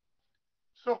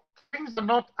 So things are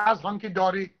not as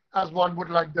hunky-dory as one would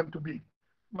like them to be.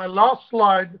 My last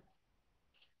slide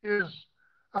is,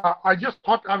 I just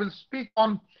thought I will speak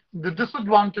on the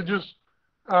disadvantages.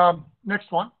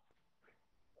 Next one.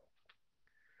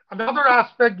 Another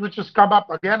aspect which has come up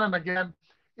again and again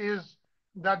is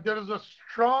that there is a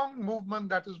strong movement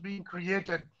that is being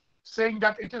created saying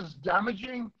that it is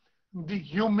damaging the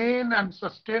humane and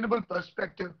sustainable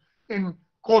perspective in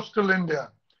coastal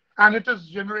India. And it is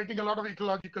generating a lot of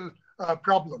ecological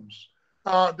problems.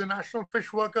 The National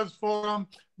Fish Workers Forum,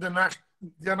 they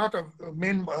are not a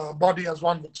main body as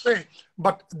one would say,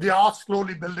 but they are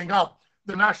slowly building up.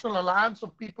 The National Alliance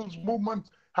of People's Movements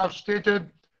have stated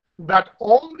that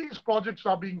all these projects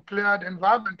are being cleared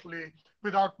environmentally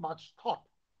without much thought.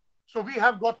 So we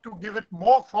have got to give it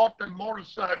more thought and more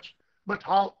research, but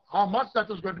how much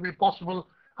that is going to be possible,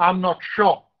 I'm not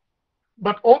sure.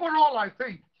 But overall, I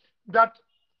think that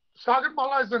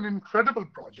Sagarmala is an incredible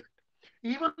project.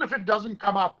 Even if it doesn't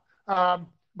come up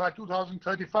by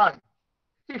 2035,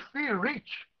 if we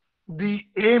reach the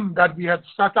aim that we had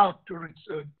set out to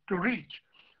reach,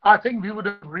 I think we would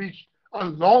have reached a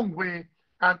long way.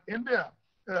 And India,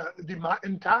 the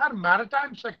entire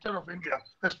maritime sector of India,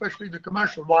 especially the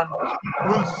commercial one,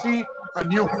 will see a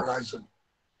new horizon.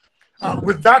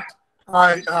 With that,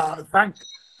 I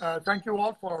thank you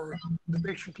all for the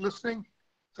patient listening.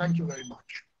 Thank you very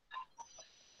much.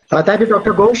 Thank you,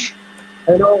 Dr. Ghosh.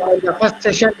 I know in the first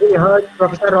session we heard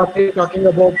Professor Rotri talking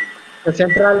about the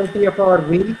centrality of our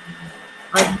wheel,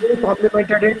 and he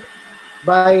complemented it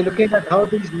by looking at how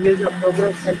these wheels of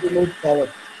progress can be moved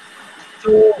forward.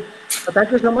 So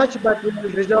thank you so much, but we will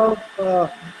reserve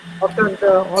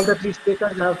after all the three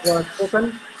speakers have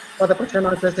spoken for the question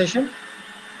and answer session.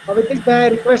 With this, may I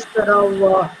request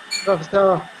now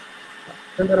Professor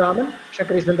Sundaraman,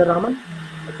 Shakri Sundaraman,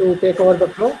 to take over the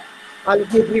floor.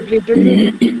 Let me briefly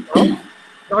introduce her.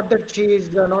 Not that she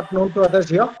is not known to others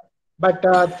here, but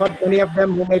for many of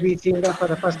them who may be seeing her for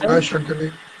the first time. Hi,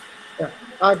 Shankari.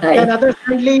 Can others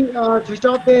kindly switch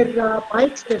off their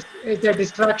mics? It's a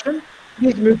distraction.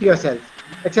 Please mute yourselves,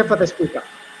 except for the speaker.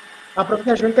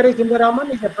 Professor Shankari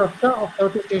Sundaraman is a professor of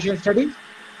Southeast Asian Studies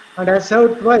and has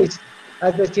served twice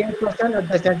as the chairperson at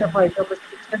the Center for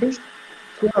Indo-Pacific Studies,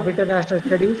 School of International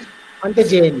Studies, and the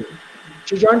JNU.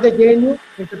 She joined the JNU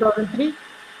in 2003,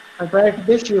 and prior to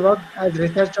this, she worked as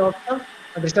research officer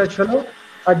and research fellow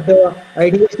at the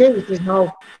IDSA, which is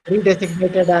now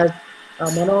redesignated as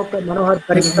Manohar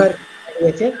Parrikar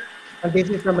IDSA, and this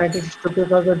is from 1996 to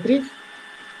 2003.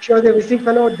 She was a visiting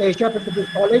fellow at the Asia Pacific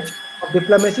College of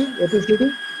Diplomacy,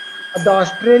 APCD, at the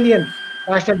Australian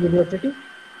National University,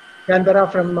 Canberra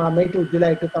from May to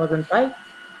July 2005,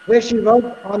 where she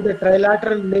worked on the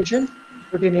trilateral relations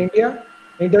between India,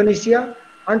 Indonesia,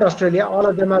 and Australia. All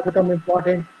of them have become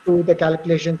important to the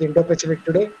calculations Indo-Pacific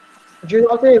today. She is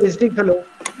also a visiting fellow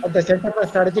of the Center for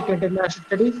Strategic International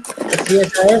Studies at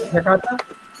CSIS, Jakarta,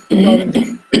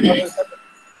 2006-2007,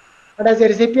 and as a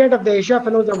recipient of the Asia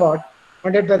Fellows Award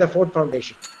funded by the Ford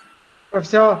Foundation.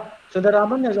 Professor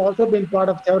Sundaraman has also been part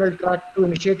of several Track 2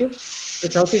 initiatives in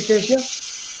Southeast Asia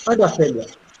and Australia.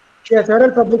 She has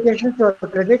several publications to her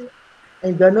credit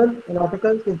in journals, in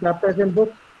articles, in chapters in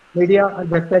books, media, and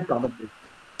website commentaries,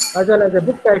 as well as a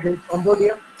book titled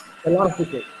Cambodia, The Last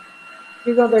Decade.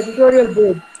 She is on the editorial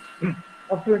board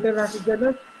of two international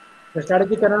journals, the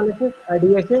Strategic Analysis,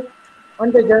 IDSA,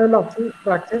 and the Journal of Peace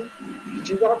Praxis.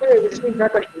 She is also a visiting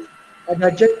faculty and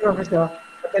adjunct professor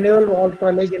at the Naval War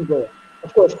College in Goa.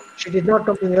 Of course, she did not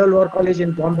come to Naval War College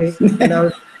in Bombay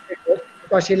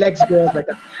because she likes Goa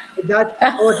better. With that,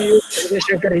 over to you,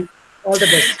 Shankari. All the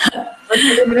best.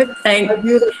 20 minutes. I'll give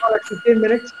you the call at 15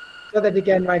 minutes so that we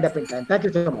can wind up in time. Thank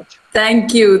you so much.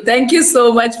 Thank you. Thank you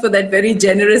so much for that very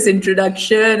generous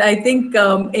introduction. I think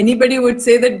anybody would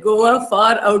say that Goa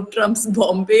far out trumps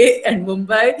Bombay and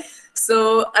Mumbai.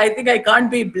 So I think I can't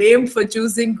be blamed for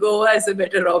choosing Goa as a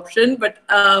better option, but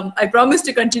I promise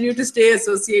to continue to stay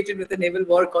associated with the Naval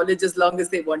War College as long as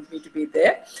they want me to be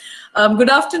there. Good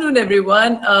afternoon,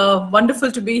 everyone.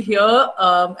 Wonderful to be here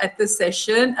at this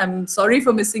session. I'm sorry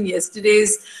for missing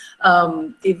yesterday's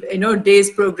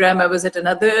day's program. I was at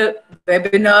another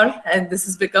webinar, and this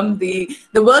has become the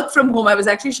work from home. I was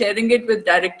actually sharing it with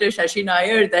Director Shashi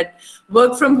Nair that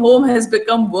work from home has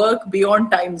become work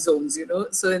beyond time zones,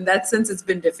 so in that sense it's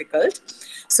been difficult.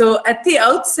 So at the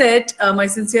outset, my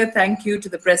sincere thank you to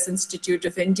the Press Institute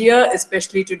of India,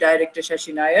 especially to Director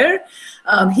Shashi Nair.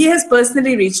 He has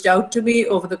personally reached out to me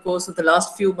over the course of the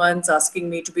last few months, asking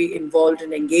me to be involved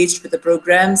and engaged with the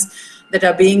programs that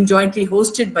are being jointly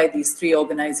hosted by these three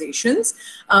organizations.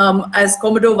 As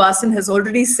Commodore Vasan has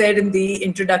already said in the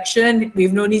introduction,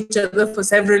 we've known each other for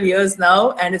several years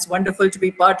now, and it's wonderful to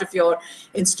be part of your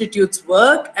institute's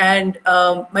work. And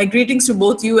my greetings to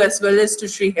both you as well as to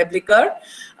Sri Heblikar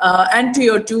and to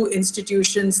your two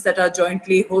institutions that are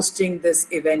jointly hosting this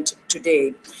event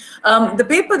today. The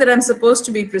paper that I'm supposed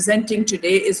to be presenting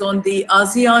today is on the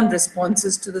ASEAN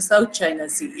responses to the South China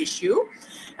Sea issue.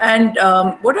 And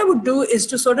what I would do is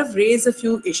to sort of raise a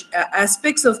few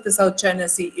aspects of the South China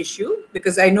Sea issue,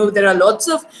 because I know there are lots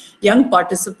of young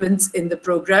participants in the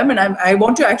program. And I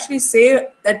want to actually say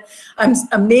that I'm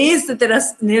amazed that there are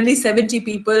nearly 70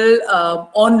 people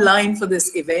online for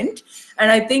this event.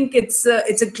 And I think it's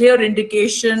a clear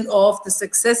indication of the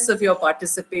success of your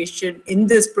participation in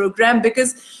this program,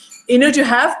 because to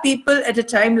have people at a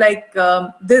time like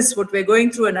this, what we're going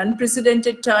through, an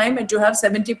unprecedented time, and to have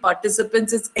 70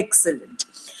 participants is excellent.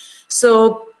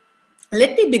 So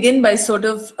let me begin by sort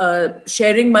of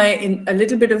sharing a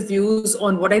little bit of views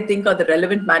on what I think are the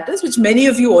relevant matters, which many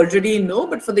of you already know,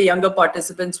 but for the younger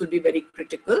participants will be very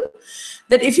critical.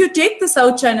 That if you take the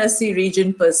South China Sea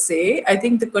region per se, I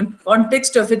think the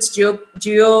context of its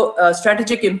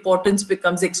strategic importance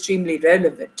becomes extremely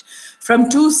relevant from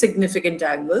two significant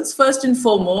angles. First and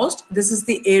foremost, this is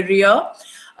the area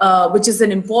which is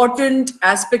an important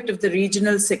aspect of the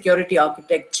regional security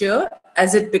architecture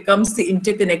as it becomes the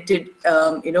interconnected,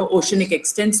 oceanic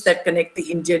extents that connect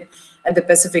the Indian and the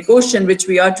Pacific Ocean, which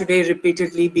we are today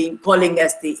repeatedly calling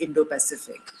as the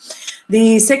Indo-Pacific.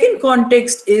 The second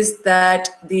context is that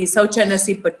the South China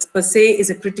Sea per se is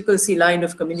a critical sea line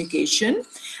of communication.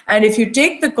 And if you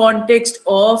take the context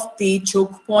of the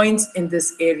choke points in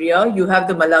this area, you have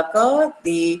the Malacca,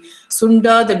 the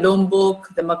Sunda, the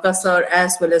Lombok, the Makassar,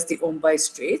 as well as the Ombai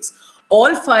Straits.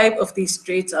 All 5 of these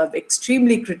straits are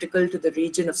extremely critical to the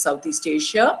region of Southeast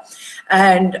Asia.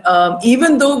 And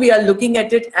even though we are looking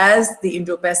at it as the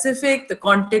Indo-Pacific, the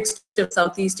context of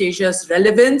Southeast Asia's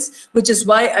relevance, which is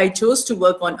why I chose to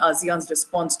work on ASEAN's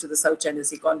response to the South China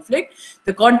Sea conflict,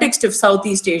 the context of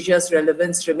Southeast Asia's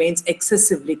relevance remains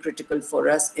excessively critical for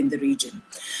us in the region.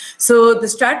 So the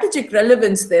strategic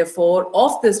relevance, therefore,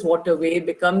 of this waterway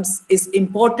is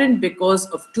important because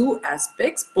of 2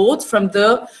 aspects, both from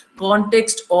the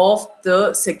context of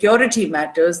the security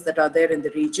matters that are there in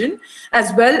the region,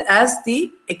 as well as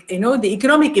the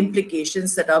economic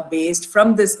implications that are based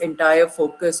from this entire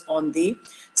focus on the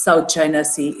South China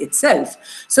Sea itself.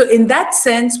 So in that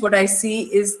sense, what I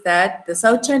see is that the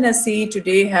South China Sea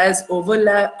today has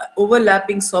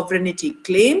overlapping sovereignty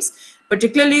claims,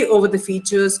 particularly over the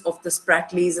features of the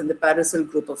Spratlys and the Paracel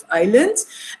group of islands.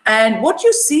 And what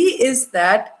you see is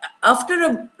that after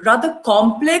a rather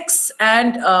complex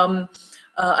and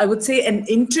I would say an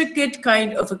intricate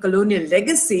kind of a colonial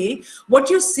legacy, what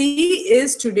you see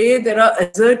is today there are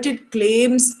asserted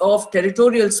claims of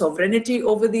territorial sovereignty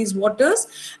over these waters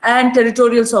and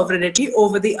territorial sovereignty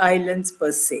over the islands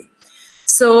per se.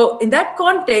 So in that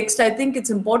context, I think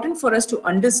it's important for us to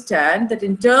understand that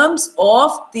in terms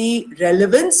of the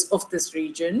relevance of this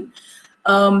region,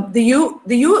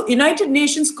 the United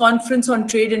Nations Conference on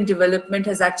Trade and Development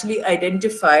has actually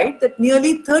identified that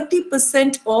nearly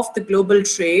 30% of the global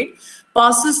trade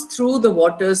passes through the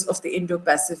waters of the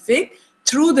Indo-Pacific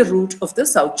through the route of the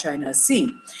South China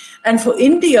Sea. And for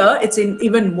India, it's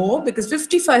even more because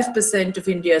 55% of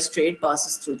India's trade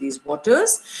passes through these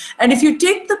waters. And if you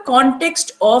take the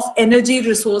context of energy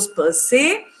resource per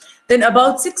se, then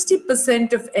about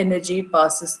 60% of energy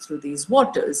passes through these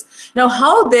waters. Now,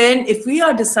 how then, if we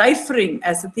are deciphering,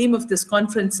 as the theme of this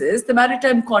conference is, the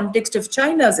maritime context of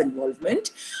China's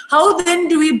involvement, how then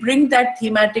do we bring that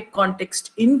thematic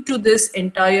context into this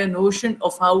entire notion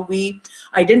of how we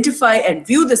identify and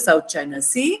view the South China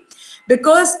Sea?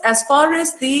 Because as far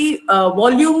as the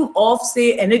volume of,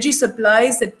 say, energy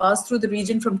supplies that pass through the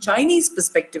region from Chinese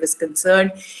perspective is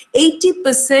concerned,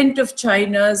 80% of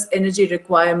China's energy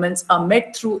requirements are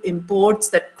met through imports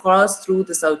that cross through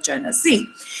the South China Sea.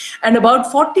 And about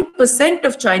 40%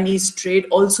 of Chinese trade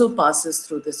also passes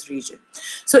through this region.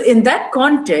 So in that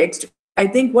context, I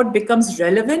think what becomes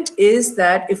relevant is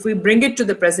that if we bring it to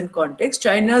the present context,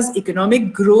 China's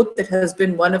economic growth that has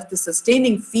been one of the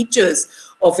sustaining features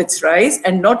of its rise,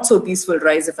 and not so peaceful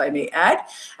rise, if I may add,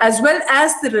 as well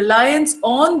as the reliance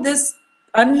on this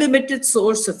unlimited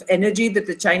source of energy that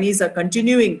the Chinese are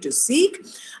continuing to seek.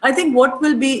 I think what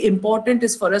will be important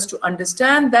is for us to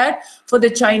understand that for the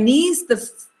Chinese,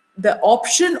 the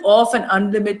option of an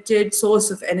unlimited source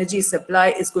of energy supply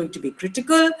is going to be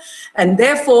critical. And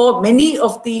therefore, many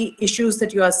of the issues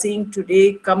that you are seeing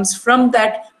today comes from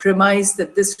that premise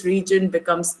that this region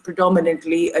becomes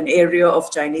predominantly an area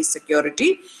of Chinese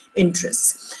security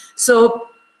interests. So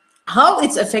how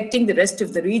it's affecting the rest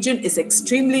of the region is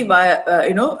extremely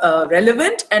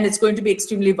relevant, and it's going to be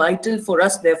extremely vital for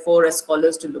us, therefore, as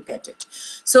scholars to look at it.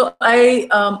 So I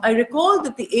recall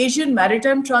that the Asian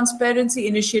Maritime Transparency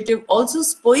Initiative also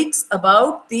speaks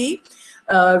about the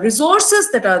resources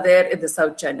that are there in the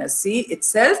South China Sea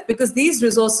itself, because these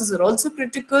resources are also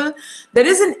critical. There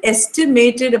is an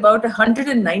estimated about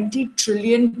 190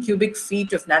 trillion cubic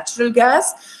feet of natural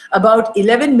gas, about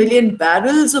 11 million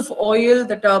barrels of oil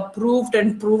that are proved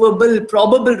and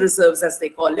probable reserves, as they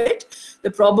call it,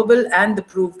 the probable and the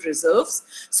proved reserves.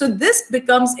 So this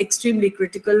becomes extremely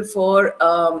critical for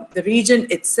the region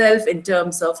itself in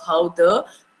terms of how the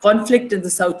conflict in the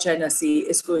South China Sea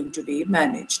is going to be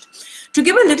managed. To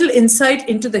give a little insight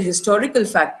into the historical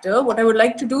factor, what I would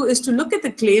like to do is to look at the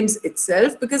claims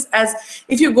itself, because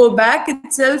if you go back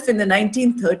itself in the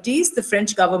 1930s, the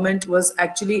French government was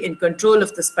actually in control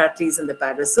of the Spratlys and the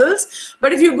Paracels.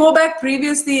 But if you go back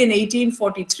previously in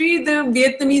 1843, the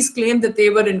Vietnamese claimed that they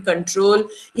were in control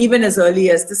even as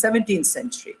early as the 17th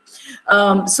century.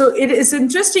 So it is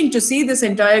interesting to see this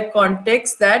entire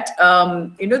context that,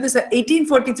 this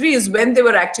 1843 is when they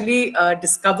were actually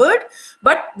discovered,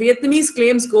 but Vietnamese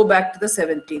claims go back to the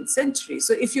 17th century.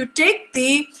 So if you take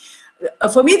the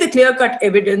for me, the clear-cut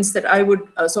evidence that I would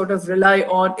sort of rely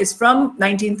on is from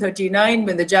 1939,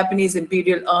 when the Japanese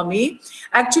Imperial Army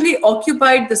actually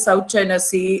occupied the South China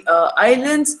Sea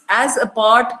islands as a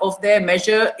part of their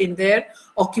measure in their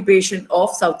occupation of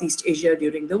Southeast Asia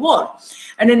during the war.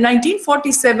 And in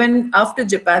 1947, after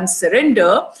Japan's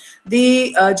surrender,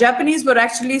 the Japanese were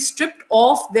actually stripped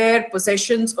of their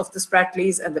possessions of the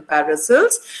Spratlys and the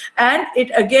Paracels, and it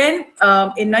again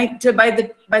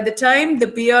by the time the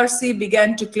PRC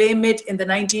began to claim it in the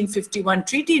 1951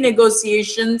 treaty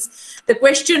negotiations, the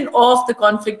question of the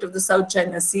conflict of the South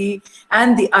China Sea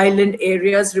and the island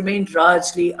areas remained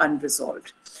largely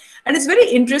unresolved. And it's very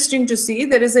interesting to see,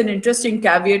 there is an interesting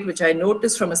caveat which I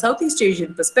noticed from a Southeast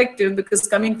Asian perspective, because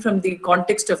coming from the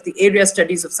context of the area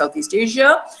studies of Southeast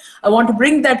Asia, I want to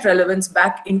bring that relevance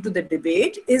back into the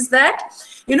debate, is that,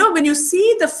 you know, when you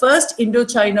see the first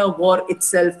Indochina War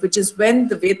itself, which is when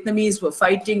the Vietnamese were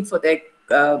fighting for their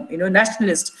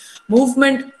nationalist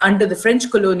movement under the French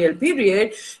colonial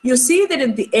period, you see that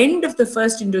at the end of the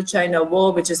First Indochina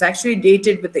War, which is actually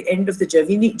dated with the end of the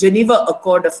Geneva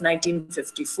Accord of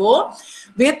 1954,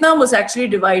 Vietnam was actually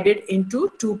divided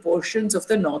into two portions of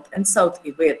the North and South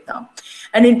Vietnam.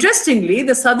 And interestingly,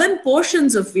 the southern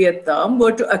portions of Vietnam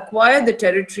were to acquire the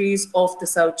territories of the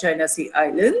South China Sea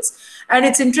Islands. And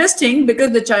it's interesting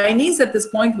because the Chinese at this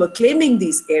point were claiming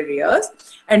these areas,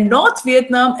 and North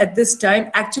Vietnam at this time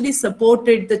actually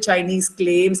supported the Chinese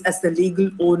claims as the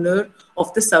legal owner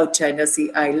of the South China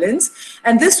Sea Islands.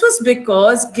 And this was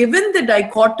because, given the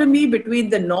dichotomy between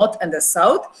the North and the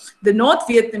South, the North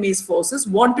Vietnamese forces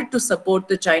wanted to support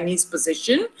the Chinese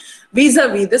position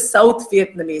vis-a-vis the South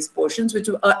Vietnamese portions, which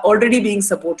are already being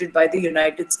supported by the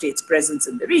United States presence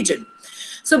in the region.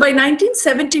 So by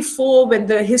 1974, when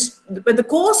the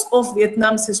course of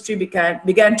Vietnam's history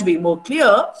began to be more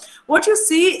clear, what you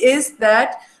see is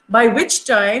that by which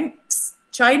time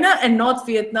China and North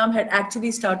Vietnam had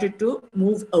actually started to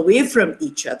move away from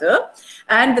each other,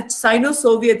 and the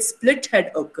Sino-Soviet split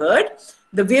had occurred.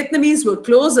 The Vietnamese were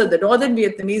closer, the Northern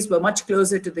Vietnamese were much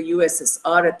closer to the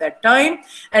USSR at that time,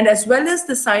 and as well as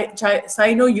the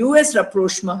Sino-US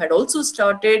rapprochement had also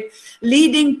started,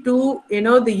 leading to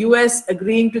the US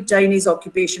agreeing to Chinese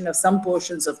occupation of some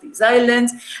portions of these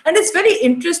islands. And it's very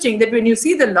interesting that when you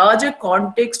see the larger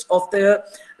context of the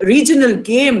regional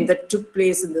game that took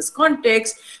place in this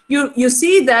context, you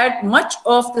see that much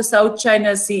of the South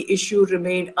China Sea issue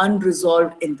remained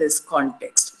unresolved in this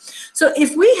context. So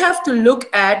if we have to look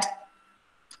at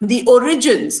the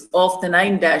origins of the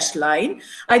 9-dash line,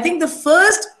 I think the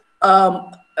first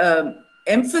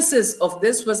emphasis of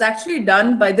this was actually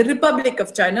done by the Republic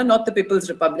of China, not the People's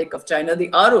Republic of China, the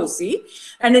ROC.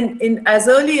 And in as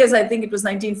early as I think it was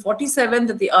 1947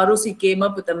 that the ROC came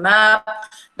up with a map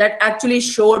that actually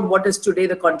showed what is today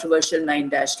the controversial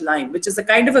 9-dash line, which is a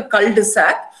kind of a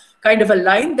cul-de-sac, kind of a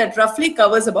line that roughly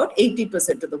covers about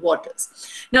 80% of the waters.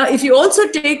 Now, if you also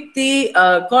take the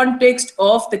context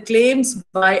of the claims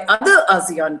by other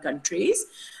ASEAN countries,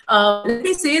 let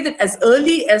me say that as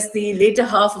early as the later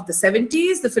half of the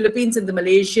 70s, the Philippines and the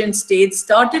Malaysian states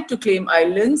started to claim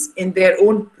islands in their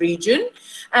own region.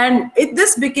 And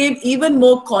this became even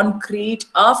more concrete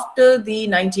after the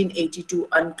 1982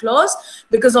 UNCLOS,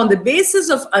 because on the basis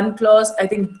of UNCLOS, I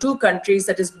think two countries,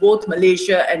 that is both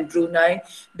Malaysia and Brunei,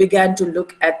 began to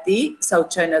look at the South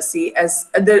China Sea as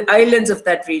the islands of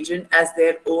that region as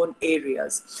their own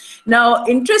areas. Now,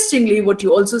 interestingly, what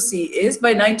you also see is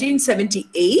by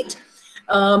 1978,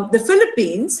 the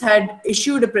Philippines had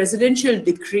issued a presidential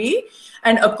decree,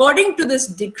 and according to this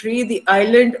decree, the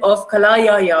island of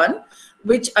Kalayaan,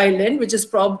 which is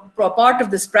part of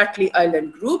the Spratly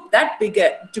Island group, that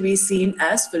began to be seen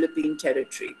as Philippine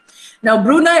territory. Now,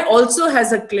 Brunei also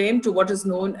has a claim to what is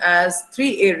known as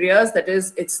three areas, that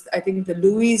is, I think the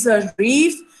Louisa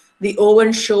Reef, the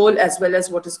Owen Shoal, as well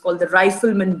as what is called the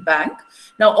Rifleman Bank.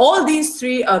 Now, all these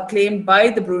three are claimed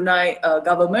by the Brunei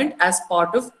government as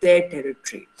part of their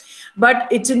territory. But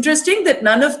it's interesting that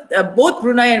none of both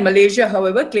Brunei and Malaysia,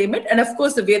 however, claim it. And of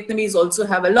course, the Vietnamese also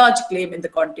have a large claim in the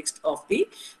context of the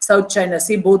South China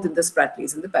Sea, both in the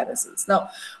Spratlys and the Paracels. Now,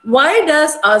 why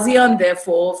does ASEAN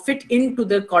therefore fit into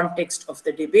the context of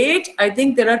the debate? I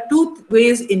think there are two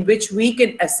ways in which we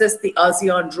can assess the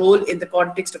ASEAN role in the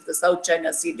context of the South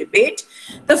China Sea debate.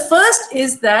 The first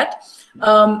is that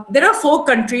there are four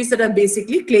countries that are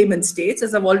basically claimant states,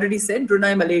 as I've already said: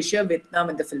 Brunei, Malaysia, Vietnam,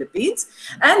 and the Philippines.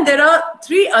 And there are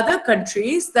three other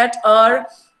countries that are,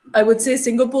 I would say,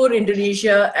 Singapore,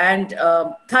 Indonesia, and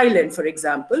Thailand, for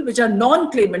example, which are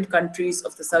non-claimant countries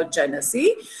of the South China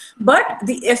Sea. But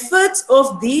the efforts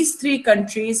of these three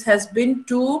countries has been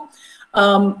to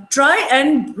try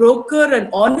and broker an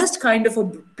honest kind of a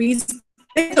peace,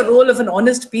 play the role of an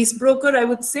honest peace broker, I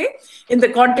would say, in the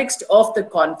context of the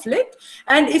conflict.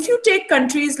 And if you take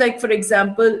countries like, for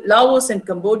example, Laos and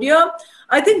Cambodia,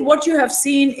 I think what you have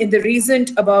seen in the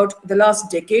recent, about the last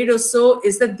decade or so,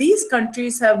 is that these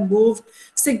countries have moved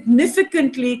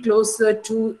significantly closer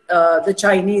to the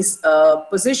Chinese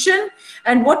position.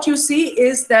 And what you see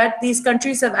is that these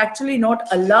countries have actually not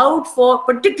allowed for,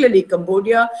 particularly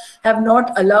Cambodia, have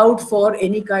not allowed for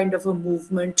any kind of a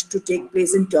movement to take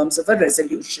place in terms of a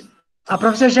resolution.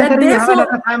 Professor Shankar, you have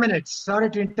another 5 minutes. Sorry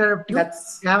to interrupt you.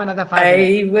 You have another 5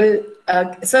 minutes. I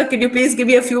will, sir, can you please give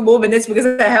me a few more minutes,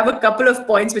 because I have a couple of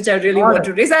points which I really want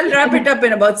to raise. I'll wrap it up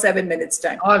in about 7 minutes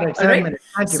time. All right, 7 minutes.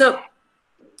 Thank you. So,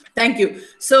 thank you.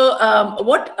 So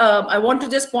what I want to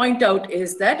just point out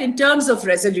is that in terms of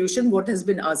resolution, what has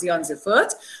been ASEAN's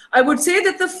efforts, I would say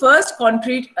that the first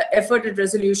concrete effort at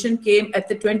resolution came at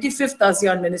the 25th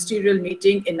ASEAN ministerial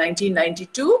meeting in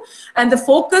 1992. And the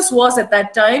focus was at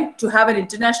that time to have an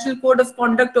international code of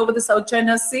conduct over the South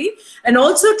China Sea, and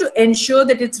also to ensure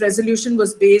that its resolution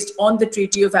was based on the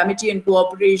Treaty of Amity and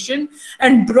Cooperation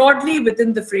and broadly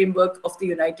within the framework of the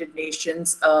United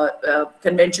Nations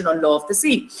Convention on Law of the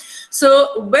Sea.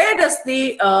 So where does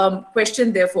the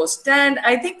question therefore stand?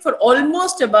 I think for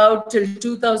almost about till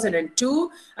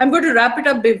 2002, I'm going to wrap it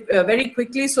up very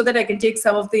quickly so that I can take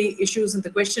some of the issues in the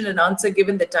question and answer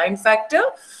given the time factor.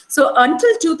 So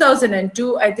until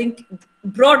 2002, I think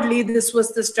broadly, this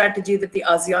was the strategy that the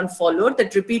ASEAN followed,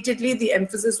 that repeatedly the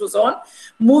emphasis was on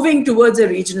moving towards a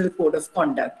regional code of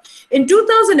conduct. In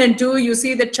 2002, you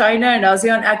see that China and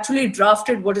ASEAN actually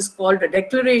drafted what is called a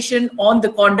declaration on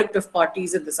the conduct of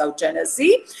parties in the South China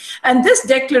Sea. And this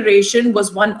declaration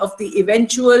was one of the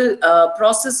eventual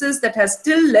processes that has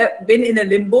still been in a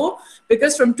limbo,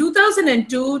 because from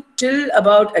 2002 till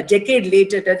about a decade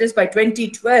later, that is by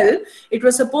 2012, it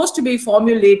was supposed to be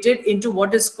formulated into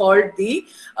what is called the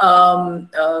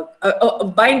a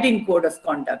binding code of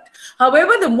conduct.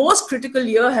 However, the most critical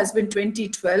year has been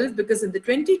 2012, because in the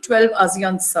 2012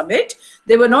 ASEAN summit,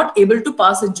 they were not able to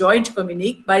pass a joint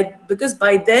communique because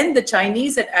by then the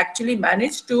Chinese had actually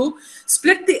managed to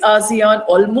split the ASEAN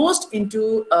almost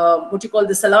into what you call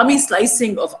the salami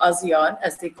slicing of ASEAN,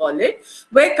 as they call it,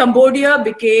 where Cambodia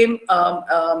became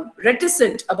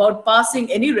reticent about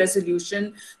passing any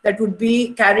resolution that would be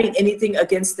carrying anything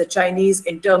against the Chinese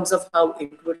in terms of how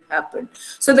it would happen.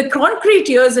 So the concrete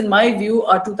years, in my view,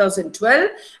 are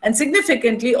 2012 and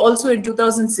significantly also in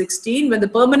 2016, when the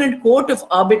Permanent Court of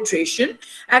Arbitration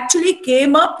actually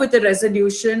came up with a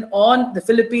resolution on the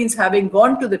Philippines having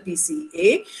gone to the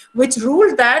PCA, which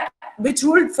ruled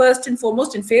first and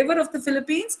foremost in favor of the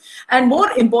Philippines, and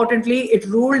more importantly, it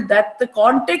ruled that the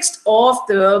context of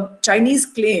the Chinese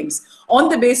claims on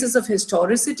the basis of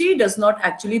historicity does not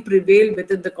actually prevail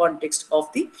within the context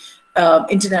of the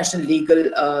international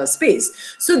legal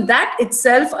space. So that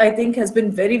itself, I think, has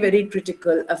been very, very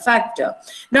critical a factor.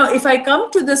 Now, if I come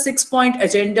to the 6-point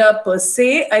agenda per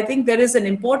se, I think there is an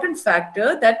important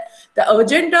factor that the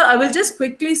agenda, I will just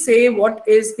quickly say what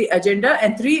is the agenda,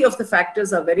 and 3 of the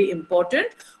factors are very important.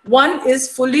 One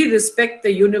is fully respect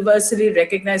the universally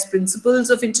recognized principles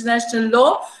of international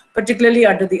law, particularly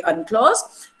under the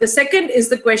UNCLOS. The second is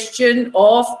the question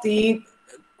of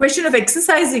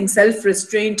exercising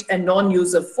self-restraint and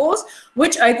non-use of force,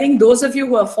 which I think those of you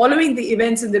who are following the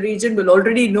events in the region will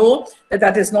already know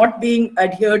that is not being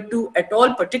adhered to at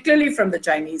all, particularly from the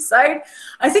Chinese side.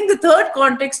 I think the third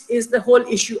context is the whole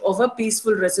issue of a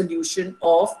peaceful resolution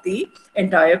of the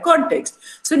entire context.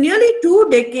 So nearly 2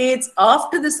 decades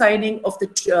after the signing of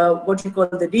the what you call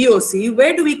the DOC,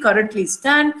 where do we currently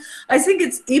stand? I think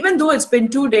even though it's been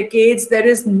 2 decades, there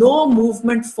is no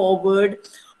movement forward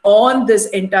on this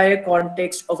entire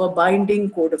context of a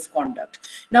binding code of conduct.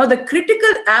 Now, the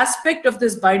critical aspect of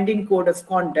this binding code of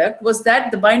conduct was that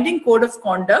the binding code of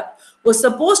conduct was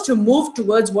supposed to move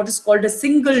towards what is called a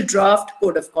single draft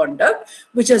code of conduct,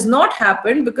 which has not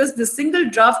happened, because the single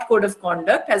draft code of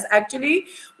conduct has actually,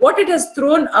 what it has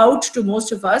thrown out to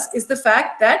most of us is the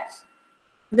fact that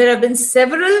there have been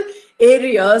several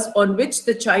areas on which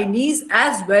the Chinese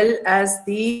as well as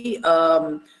the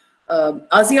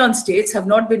ASEAN states have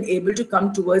not been able to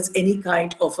come towards any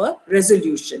kind of a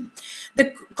resolution.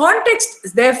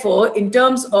 context, therefore, in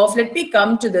terms of, let me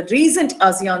come to the recent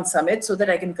ASEAN summit so that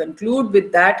I can conclude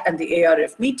with that and the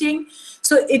ARF meeting.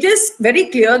 So it is very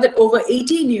clear that over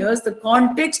 18 years, the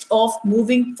context of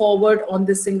moving forward on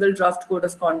the single draft code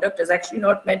of conduct has actually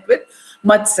not met with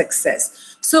much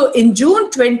success. So in June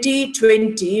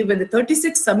 2020, when the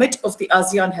 36th summit of the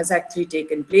ASEAN has actually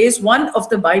taken place, one of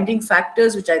the binding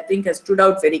factors which I think has stood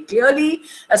out very clearly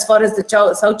as far as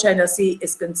the South China Sea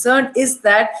is concerned is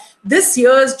that this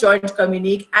year's joint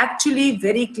communique actually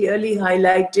very clearly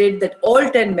highlighted that all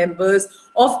 10 members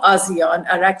of ASEAN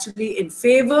are actually in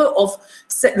favor of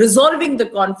resolving the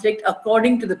conflict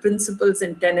according to the principles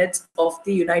and tenets of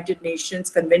the United Nations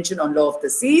Convention on Law of the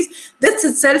Seas. This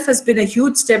itself has been a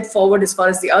huge step forward as far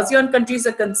as the ASEAN countries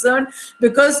are concerned,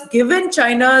 because given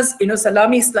China's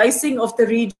salami slicing of the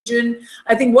region,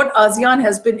 I think what ASEAN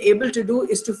has been able to do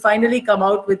is to finally come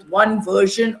out with one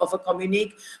version of a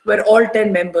communique where all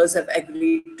 10 members have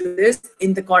agreed to this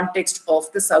in the context of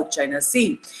the South China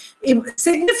Sea.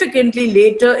 Significantly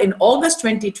later in August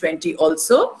 2020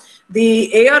 also,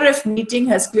 the ARF meeting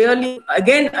has clearly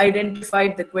again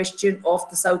identified the question of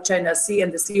the South China Sea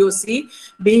and the COC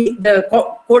being the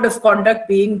code of conduct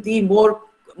being the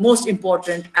most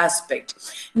important aspect.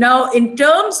 Now, in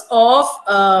terms of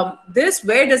this,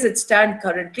 where does it stand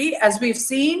currently? As we've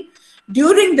seen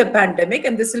during the pandemic,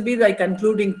 and this will be my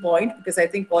concluding point because I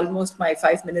think almost my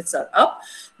 5 minutes are up.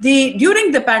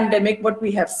 During the pandemic, what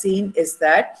we have seen is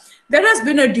that there has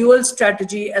been a dual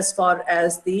strategy as far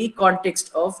as the context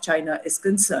of China is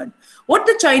concerned. What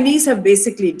the Chinese have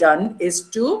basically done is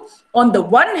to, on the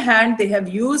one hand, they have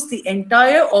used the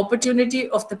entire opportunity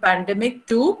of the pandemic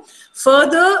to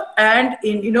further and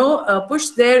push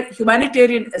their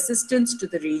humanitarian assistance to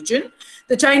the region.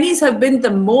 The Chinese have been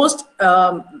the most,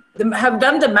 have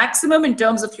done the maximum in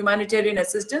terms of humanitarian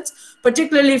assistance,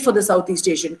 particularly for the Southeast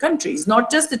Asian countries.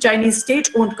 Not just the Chinese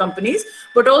state-owned companies,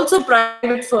 but also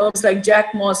private firms like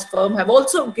Jack Ma's firm have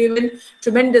also given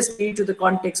tremendously to the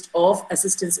context of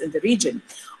assistance in the region.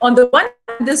 On the one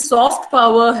hand, this soft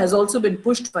power has also been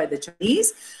pushed by the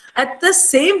Chinese. At the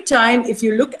same time, if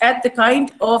you look at the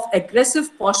kind of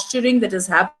aggressive posturing that has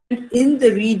happened in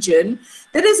the region,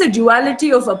 there is a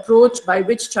duality of approach by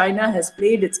which China has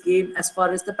played its game as far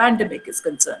as the pandemic is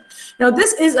concerned. Now,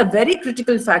 this is a very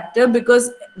critical factor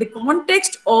because the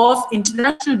context of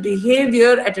international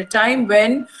behavior at a time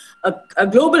when a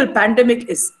global pandemic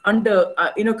is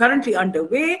currently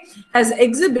underway has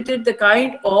exhibited the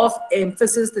kind of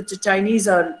emphasis that the Chinese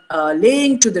are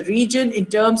laying to the region in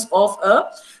terms of a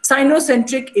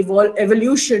Sinocentric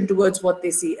evolution towards what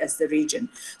they see as the region.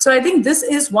 So I think this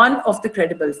is one of the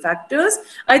credible factors.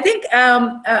 I think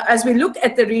as we look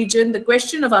at the region, the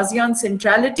question of ASEAN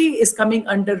centrality is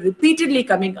repeatedly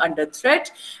coming under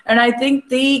threat. And I think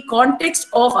the context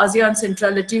of ASEAN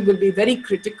centrality will be very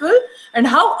critical, and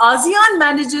how ASEAN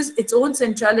manages its own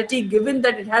centrality, given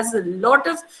that it has a lot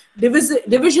of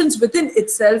divisions within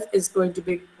itself, is going to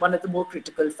be one of the more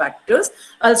critical factors.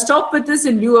 I'll stop with this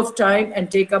in lieu of time and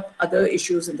take up other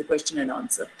issues in the question and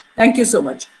answer. Thank you so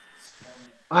much.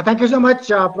 Thank you so much,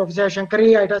 Professor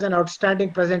Shankari. It was an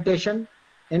outstanding presentation.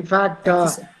 In fact,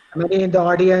 many in the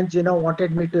audience,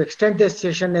 wanted me to extend this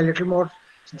session a little more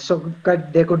so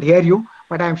that they could hear you.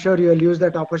 But I'm sure you'll use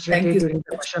that opportunity during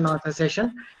the question and answer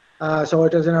session. So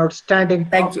it was an outstanding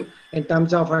talk in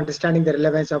terms of understanding the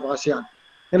relevance of ASEAN.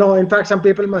 In fact, some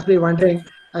people must be wondering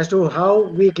as to how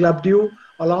we clubbed you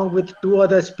along with two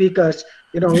other speakers,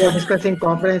 who are discussing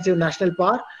comprehensive national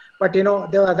power. But, there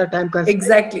were other time constraints.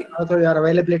 Exactly. Also your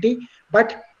availability.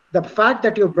 But the fact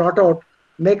that you brought out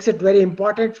makes it very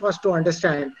important for us to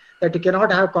understand that you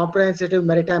cannot have comprehensive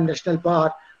maritime national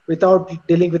power without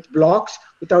dealing with blocks,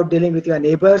 without dealing with your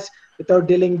neighbors, without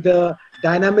dealing the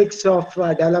dynamics of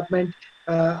development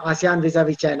ASEAN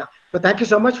vis-a-vis China. So thank you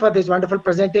so much for this wonderful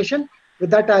presentation. With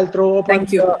that, I'll throw open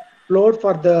the floor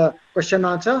for the question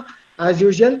answer. As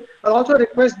usual, I'll also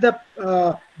request those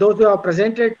who have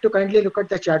presented to kindly look at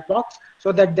the chat box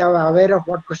so that they are aware of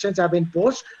what questions have been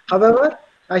posed. However,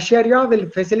 Aishwarya will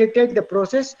facilitate the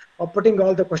process of putting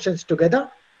all the questions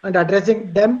together and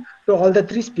addressing them to all the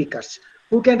three speakers,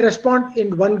 who can respond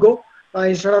in one go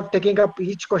instead of taking up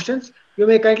each questions. You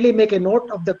may kindly make a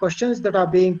note of the questions that are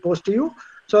being posed to you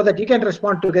so that you can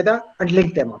respond together and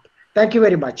link them up. Thank you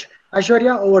very much.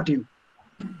 Aishwarya, over to you.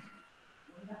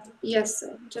 Yes,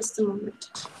 sir. Just a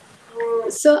moment.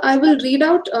 So I will read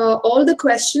out all the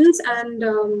questions, and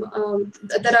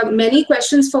there are many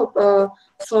questions for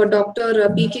Dr.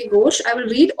 P.K. Ghosh. I will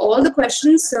read all the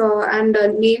questions and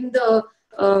name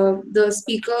the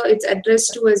speaker it's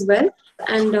addressed to as well.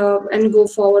 and go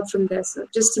forward from there, sir.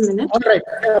 Just a minute. All right.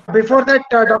 Before that,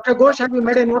 Dr. Ghosh, have you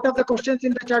made a note of the questions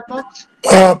in the chat box?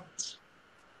 Hello.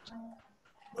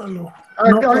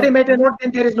 If you already made a note,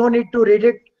 then there is no need to read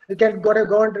it. You can go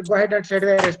ahead and straight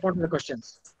away respond to the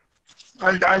questions.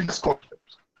 I'll just copy it.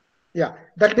 Yeah,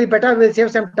 that'll be better. We'll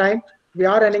save some time. We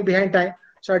are running behind time.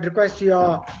 So I'd request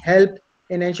your help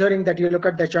in ensuring that you look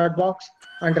at the chat box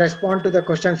and respond to the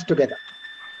questions together.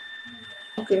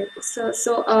 Okay, so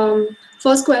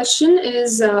first question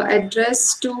is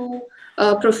addressed to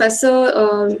Professor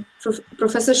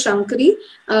Shankari,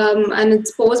 and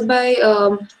it's posed by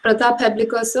Pratap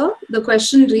Heblikar, sir. The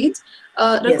question reads,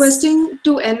 requesting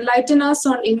to enlighten us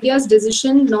on India's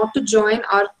decision not to join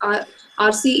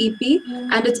RCEP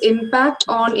and its impact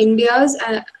on India's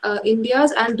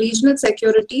and regional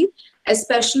security,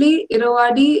 especially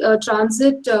Irrawaddy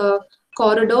transit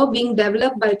corridor being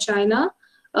developed by China.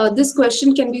 This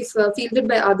question can be fielded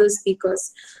by other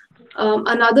speakers.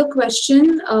 Another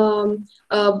question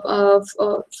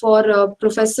for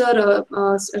Professor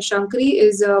Shankari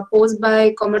is posed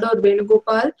by Commodore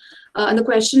Venugopal, and the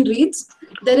question reads,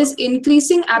 there is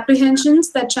increasing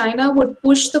apprehensions that China would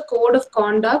push the code of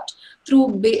conduct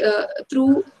through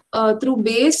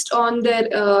based on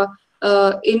their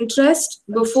interest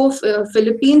before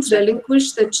Philippines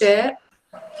relinquish the chair.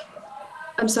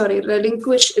 Before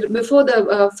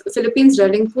the Philippines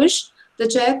relinquish the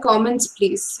chair. Comments,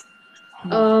 please.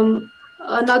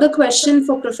 Another question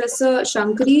for Professor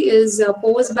Shankari is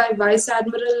posed by Vice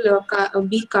Admiral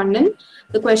B. Kannan.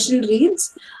 The question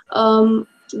reads,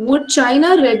 would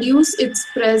China reduce its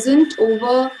presence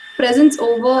over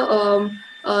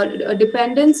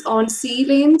dependence on sea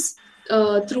lanes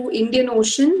through Indian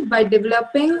Ocean by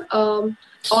developing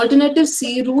alternative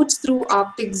sea routes through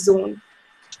Arctic zone?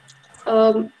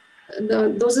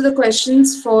 Those are the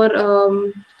questions for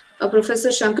Professor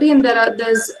Shankari, and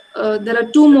there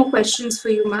are two more questions for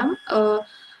you, ma'am.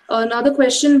 Another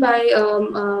question by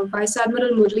Vice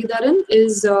Admiral Muralidharan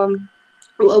is,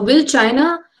 will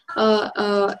China?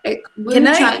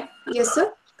 Yes,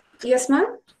 sir. Yes,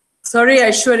 ma'am. Sorry,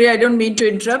 Aishwarya, I don't mean to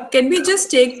interrupt. Can we just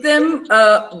take them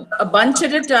a bunch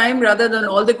at a time rather than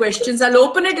all the questions? I'll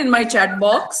open it in my chat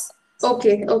box.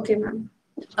 Okay, ma'am.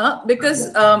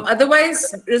 Because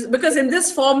otherwise, because in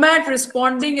this format,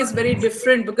 responding is very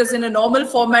different, because in a normal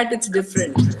format, it's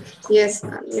different. Yes,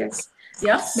 ma'am, yes.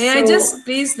 Yeah, may I just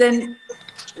please then,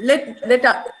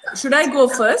 should I go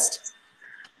first?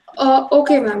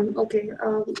 Okay, ma'am, okay.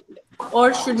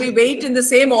 Or should we wait in the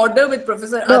same order with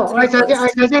Professor No, Atri? I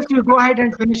suggest you go ahead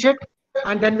and finish it,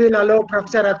 and then we'll allow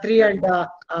Professor Atri and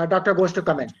Dr. Ghosh to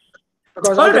come in.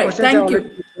 Because all the questions are already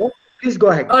before. Please go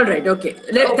ahead. All right, okay.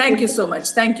 Thank you so much.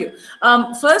 Thank you.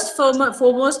 First,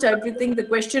 foremost, I think the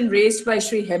question raised by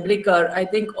Sri Heblikar, I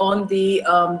think on the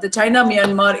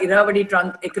China-Myanmar Irrawaddy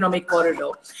economic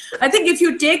corridor. I think if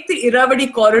you take the Irrawaddy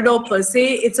corridor per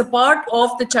se, it's a part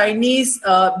of the Chinese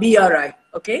BRI.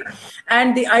 Okay,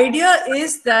 and the idea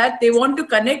is that they want to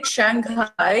connect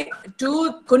Shanghai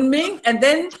to Kunming, and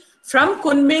then from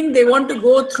Kunming they want to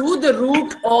go through the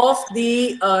route of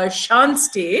the Shan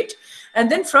state,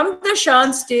 and then from the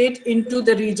Shan state into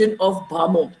the region of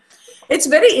Bamum. It's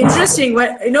very interesting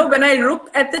when I look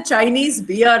at the Chinese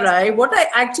BRI, what I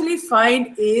actually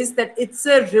find is that it's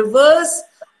a reverse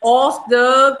of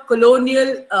the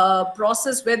colonial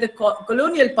process, where the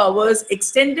colonial powers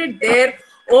extended their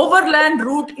overland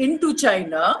route into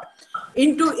China,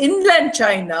 into inland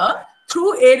China,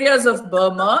 through areas of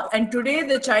Burma, and today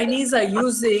the Chinese are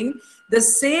using the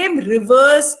same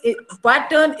reverse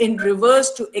pattern in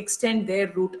reverse to extend their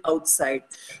route outside.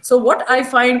 So what I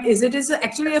find is it is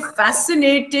actually a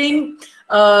fascinating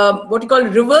what you call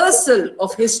reversal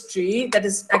of history that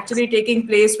is actually taking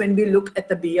place when we look at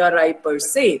the BRI per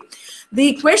se.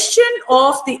 The question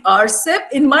of the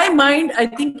RCEP, in my mind, I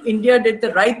think India did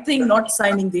the right thing not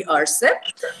signing the RCEP.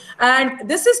 And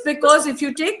this is because if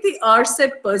you take the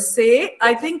RCEP per se,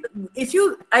 I think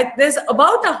there's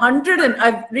about 100, and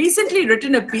I've recently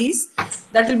written a piece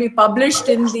that will be published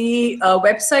in the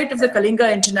website of the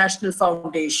Kalinga International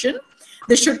Foundation.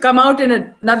 This should come out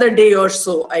in another day or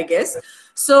so, I guess.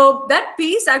 So that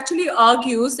piece actually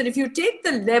argues that if you take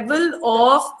the level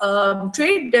of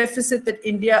trade deficit that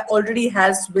India already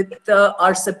has with the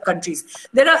RCEP countries,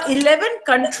 there are 11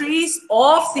 countries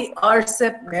of the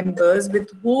RCEP members with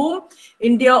whom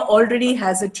India already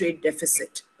has a trade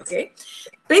deficit. Okay.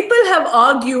 People have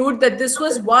argued that this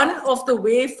was one of the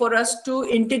way for us to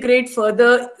integrate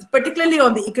further, particularly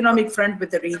on the economic front with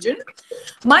the region.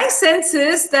 My sense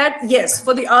is that, yes,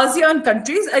 for the ASEAN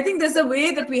countries, I think there's a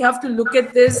way that we have to look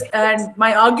at this. And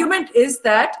my argument is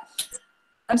that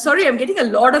I'm sorry, I'm getting a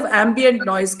lot of ambient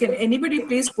noise. Can anybody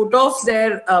please put off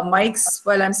their mics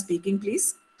while I'm speaking,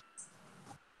 please?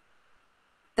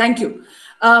 Thank you.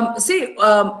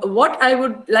 What I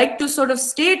would like to sort of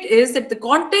state is that the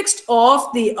context of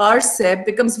the RCEP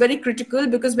becomes very critical,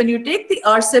 because when you take the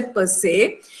RCEP per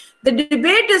se, the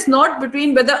debate is not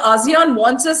between whether ASEAN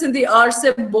wants us in the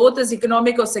RCEP both as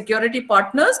economic or security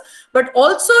partners, but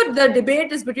also the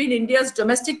debate is between India's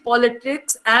domestic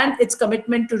politics and its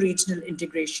commitment to regional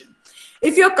integration.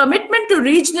 If your commitment to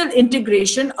regional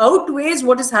integration outweighs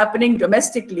what is happening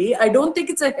domestically, I don't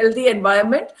think it's a healthy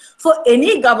environment for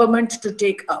any government to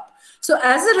take up. So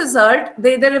as a result,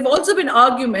 there have also been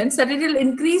arguments that it will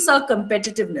increase our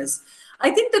competitiveness. I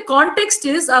think the context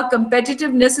is our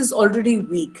competitiveness is already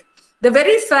weak. The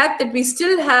very fact that we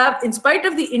still have, in spite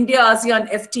of the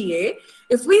India-ASEAN FTA,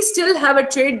 if we still have a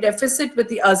trade deficit with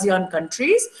the ASEAN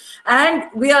countries, and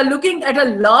we are looking at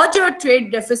a larger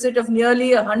trade deficit of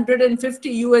nearly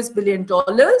 $150 billion,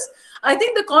 I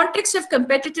think the context of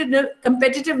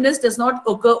competitiveness does not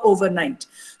occur overnight.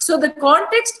 So the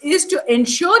context is to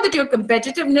ensure that your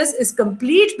competitiveness is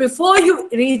complete before you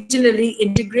regionally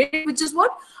integrate, which is what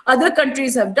other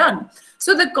countries have done.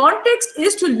 So the context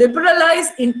is to liberalize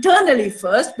internally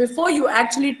first before you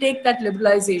actually take that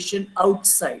liberalization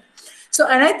outside. So,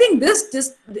 and I think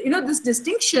this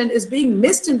distinction is being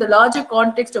missed in the larger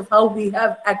context of how we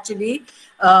have actually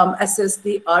assessed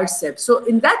the RCEP. So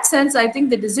in that sense, I think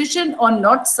the decision on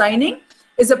not signing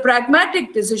is a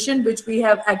pragmatic decision which we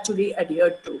have actually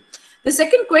adhered to. The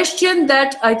second question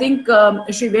that I think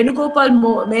Sri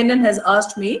Venugopal Menon has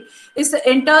asked me is the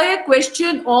entire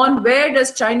question on where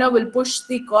does China will push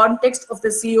the context of the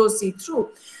COC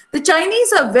through. The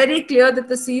Chinese are very clear that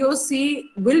the COC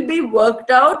will be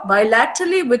worked out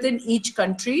bilaterally within each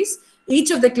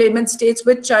of the claimant states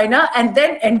with China, and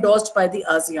then endorsed by the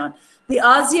ASEAN. The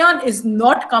ASEAN is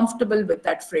not comfortable with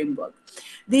that framework.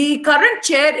 The current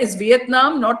chair is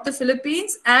Vietnam, not the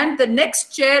Philippines, and the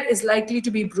next chair is likely to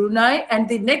be Brunei, and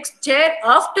the next chair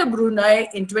after Brunei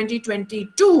in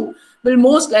 2022 will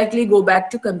most likely go back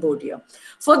to Cambodia.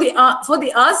 For the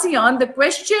ASEAN, the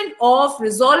question of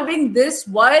resolving this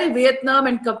while Vietnam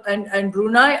and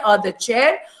Brunei are the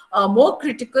chair are more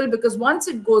critical, because once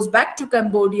it goes back to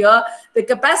Cambodia, the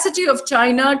capacity of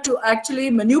China to actually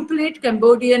manipulate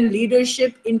Cambodian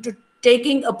leadership into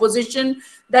taking a position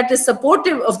that is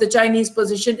supportive of the Chinese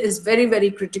position is very,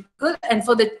 very critical. And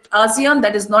for the ASEAN,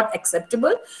 that is not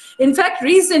acceptable. In fact,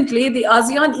 recently, the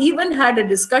ASEAN even had a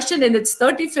discussion in its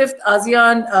 35th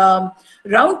ASEAN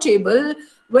roundtable,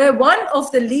 where one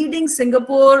of the leading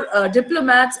Singapore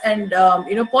diplomats and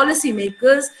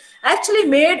policymakers actually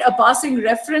made a passing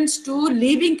reference to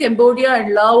leaving Cambodia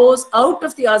and Laos out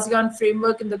of the ASEAN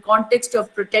framework in the context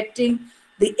of protecting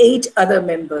the 8 other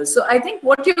members. So I think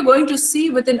what you're going to see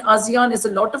within ASEAN is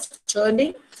a lot of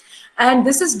churning, and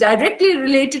this is directly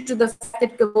related to the fact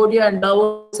that Cambodia and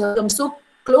Laos have come so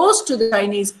close to the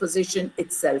Chinese position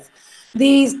itself.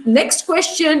 The next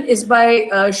question is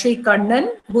by Sri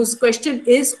Kannan, whose question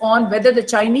is on whether the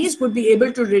Chinese would be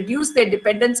able to reduce their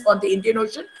dependence on the Indian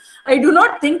Ocean. I do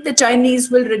not think the Chinese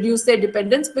will reduce their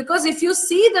dependence, because if you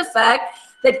see the fact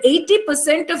that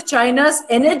 80% of China's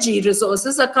energy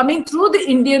resources are coming through the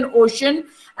Indian Ocean,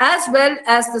 as well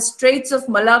as the Straits of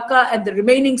Malacca and the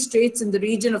remaining straits in the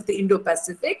region of the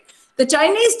Indo-Pacific, the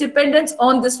Chinese dependence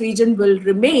on this region will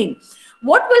remain.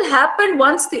 What will happen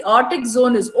once the Arctic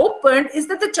zone is opened is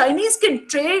that the Chinese can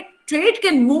trade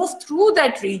can move through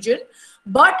that region,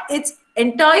 but its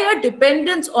entire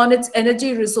dependence on its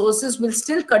energy resources will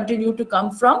still continue to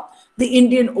come from the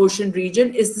Indian Ocean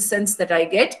region, is the sense that I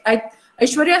get.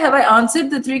 Aishwarya, have I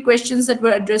answered the 3 questions that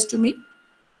were addressed to me?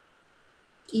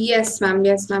 Yes, ma'am.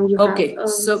 Yes, ma'am. Okay.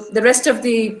 So the rest of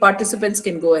the participants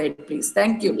can go ahead, please.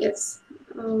 Thank you. Yes.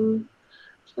 Ma'am,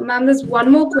 there's one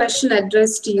more question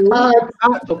addressed to you.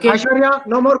 Okay. Aishwarya,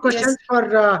 no more questions for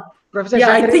Professor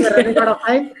Yeah, Shankari. I think We're running out of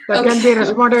time. That can be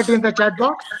responded to in the chat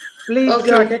box. Please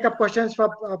take up questions for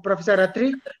Professor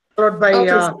Ratri, followed by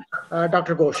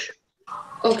Dr. Ghosh.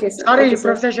 Okay, sir. Sorry,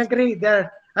 Professor Shankari,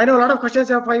 I know a lot of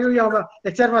questions are for you. Your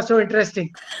lecture was so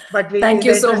interesting, but thank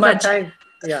you so much. Time,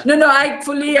 yeah. No, I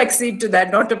fully accede to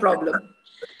that. Not a problem.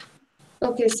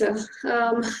 Okay, sir.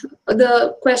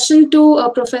 The question to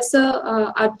Professor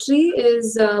Atri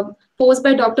is posed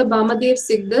by Dr. Bamadev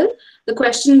Sigdal. The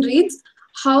question reads,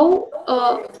 how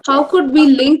could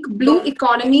we link blue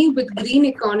economy with green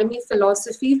economy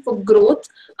philosophy for growth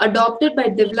adopted by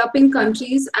developing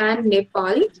countries and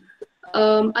Nepal?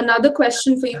 Another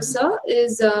question for you, sir,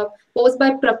 is posed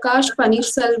by Prakash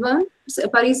Paneerselvan. The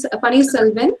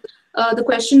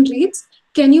question reads,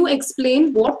 Can you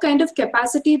explain what kind of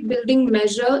capacity building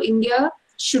measure India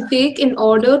should take in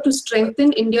order to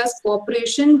strengthen India's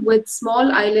cooperation with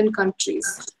small island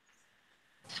countries?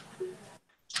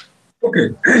 Okay,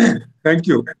 thank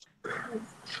you.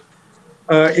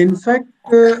 In fact,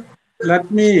 let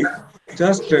me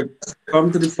just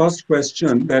come to the first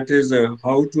question, that is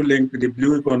how to link the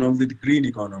blue economy with the green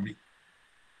economy.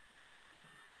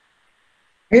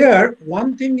 Here,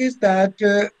 one thing is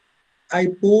that I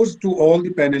pose to all the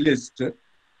panelists,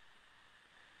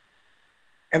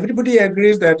 everybody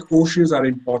agrees that oceans are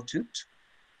important.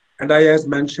 And I, as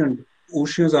mentioned,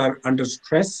 oceans are under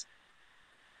stress.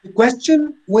 The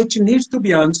question which needs to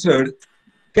be answered,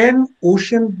 can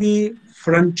ocean be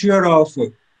frontier of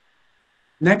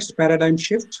next paradigm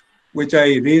shift, which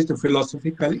I raised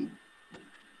philosophically?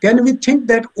 Can we think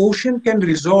that ocean can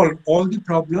resolve all the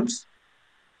problems?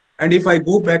 And if I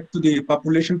go back to the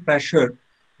population pressure,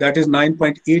 that is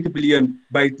 9.8 billion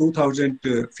by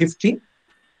 2050.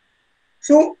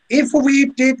 So if we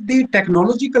take the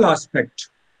technological aspect,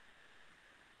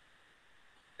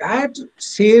 that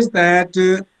says that,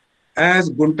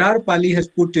 as Guntar Pali has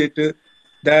put it,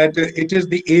 that it is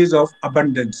the age of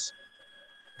abundance.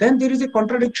 Then there is a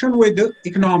contradiction with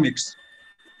economics,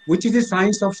 which is a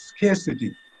science of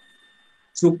scarcity.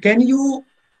 So can you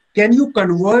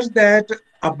converse that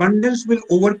abundance will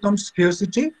overcome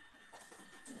scarcity?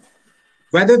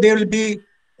 Whether there will be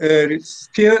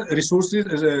scarcity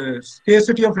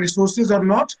of resources or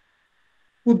not?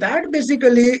 To that,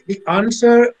 basically, the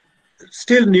answer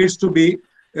still needs to be,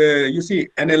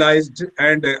 analyzed.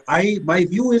 And my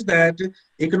view is that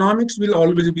economics will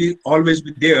always be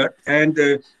there. And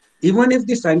even if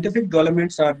the scientific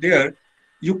developments are there,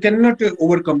 you cannot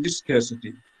overcome this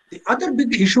scarcity. The other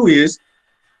big issue is,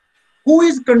 who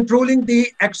is controlling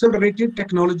the accelerated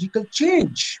technological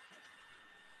change?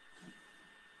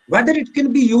 Whether it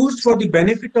can be used for the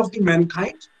benefit of the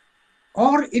mankind,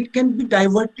 or it can be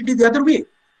diverted the other way.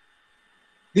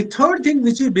 The third thing,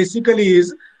 which is basically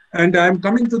is, and I'm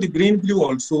coming to the green blue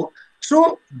also.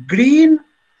 So the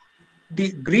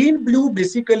green blue,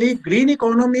 basically green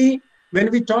economy, when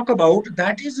we talk about,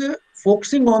 that is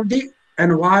focusing on the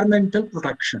environmental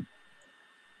protection.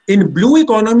 In blue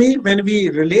economy, when we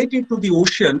relate it to the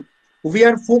ocean, we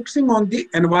are focusing on the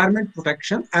environment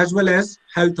protection as well as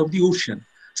health of the ocean.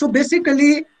 So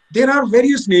basically, there are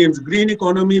various names: green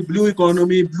economy, blue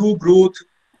growth,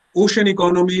 ocean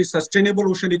economy, sustainable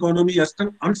ocean economy,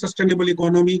 unsustainable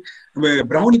economy,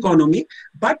 brown economy.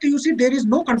 But you see, there is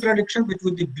no contradiction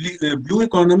between the blue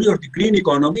economy or the green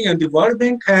economy, and the World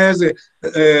Bank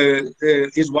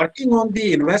is working on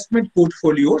the investment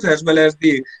portfolios as well as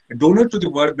the donor to the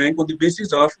World Bank on the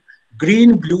basis of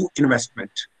green-blue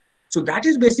investment. So that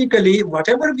is basically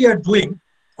whatever we are doing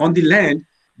on the land,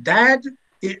 that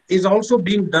is also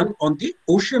being done on the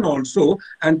ocean also,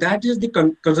 and that is the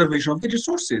conservation of the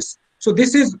resources. So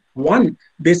this is one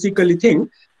basically thing.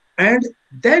 And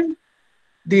then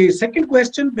the second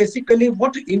question, basically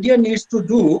what India needs to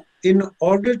do in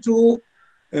order to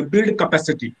build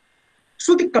capacity.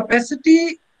 So the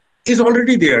capacity is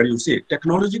already there, you see,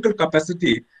 technological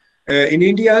capacity in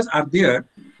India are there.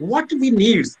 What we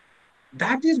need,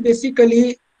 that is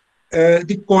basically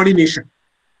the coordination.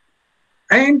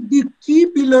 And the key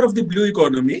pillar of the blue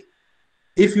economy,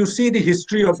 if you see the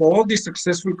history of all the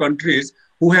successful countries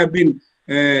who have been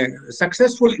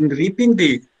successful in reaping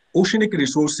the oceanic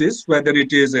resources, whether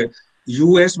it is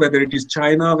US, whether it is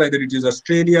China, whether it is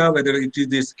Australia, whether it is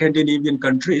the Scandinavian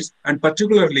countries, and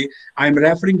particularly I'm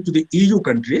referring to the EU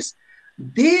countries,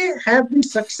 they have been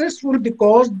successful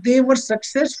because they were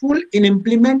successful in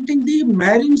implementing the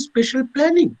marine spatial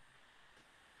planning,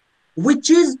 which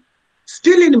is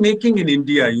still in making in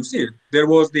India. You see, there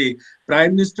was the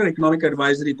Prime Minister Economic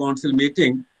Advisory Council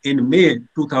meeting in May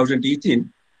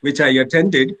 2018, which I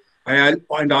attended,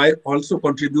 and I also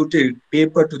contributed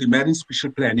paper to the marine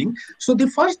spatial planning. So the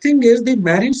first thing is the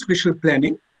marine spatial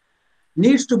planning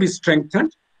needs to be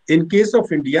strengthened in case of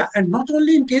India, and not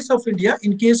only in case of India,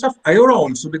 in case of IORA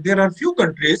also. But there are few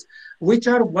countries which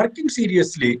are working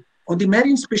seriously on the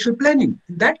marine spatial planning.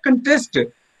 In that context,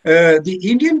 the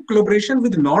Indian collaboration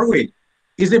with Norway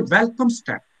is a welcome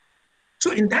step.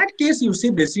 So in that case, you see,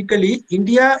 basically,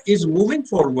 India is moving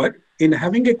forward in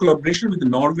having a collaboration with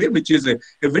Norway, which is a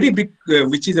very big,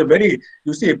 which is a very,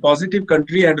 you see, a positive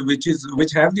country, and which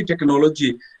have the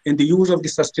technology in the use of the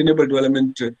sustainable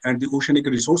development and the oceanic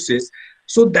resources.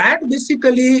 So that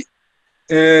basically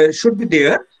should be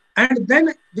there. And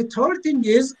then the third thing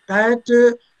is that,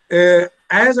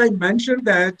 as I mentioned,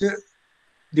 that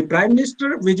the Prime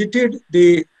Minister visited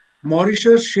the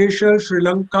Mauritius, Seychelles, Sri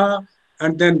Lanka,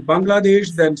 and then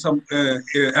Bangladesh, then some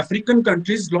African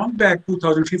countries long back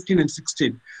 2015 and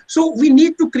 16. So we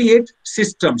need to create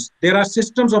systems. There are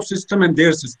systems of system and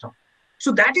their system.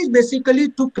 So that is basically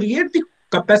to create the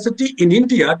capacity in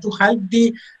India to help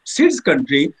the SIDS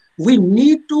country. We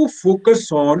need to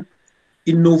focus on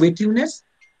innovativeness.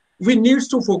 We need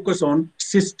to focus on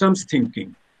systems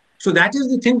thinking. So that is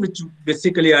the thing which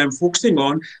basically I am focusing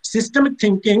on, systemic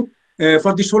thinking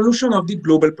for the solution of the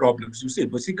global problems. You see,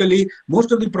 basically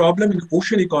most of the problem in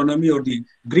ocean economy or the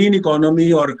green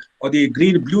economy or the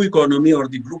green blue economy or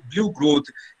the blue growth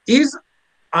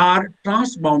are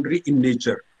transboundary in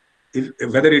nature.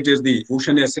 Whether it is the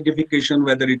ocean acidification,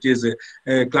 whether it is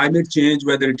climate change,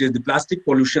 whether it is the plastic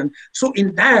pollution. So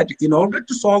in order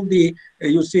to solve the,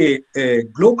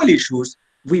 global issues,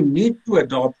 we need to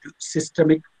adopt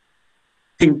systemic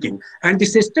thinking. And the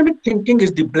systemic thinking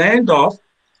is the blend of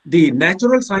the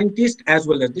natural scientist as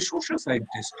well as the social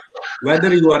scientist.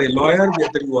 Whether you are a lawyer,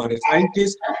 whether you are a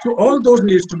scientist, so all those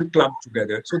needs to be clubbed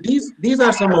together. So these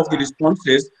are some of the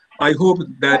responses. I hope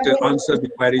that answers the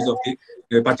queries of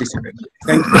the participants.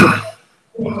 Thank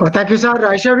you. Thank you, sir.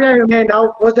 Aishwarya, you may now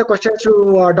pose the questions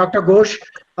to Dr. Ghosh,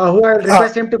 who I will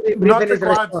request him to be brief in his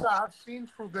response. Sir, I've seen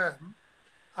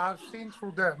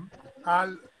through them.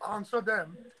 I'll answer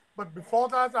them. But before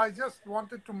that, I just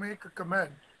wanted to make a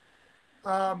comment.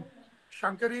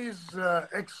 Shankari's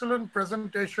excellent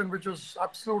presentation, which was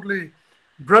absolutely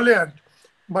brilliant.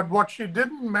 But what she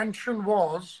didn't mention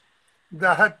was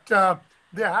that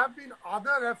there have been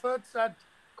other efforts at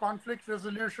conflict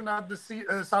resolution at the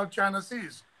South China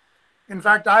Seas. In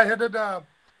fact, I headed a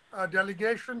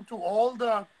delegation to all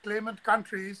the claimant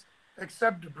countries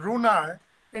except Brunei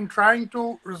in trying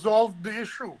to resolve the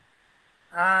issue.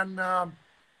 And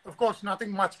of course,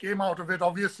 nothing much came out of it,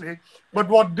 obviously. But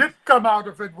what did come out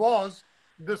of it was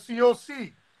the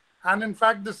COC. And in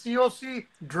fact, the COC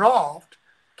draft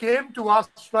came to us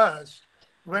first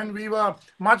when we were,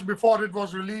 much before it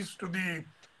was released to the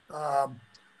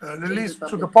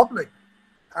public.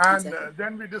 And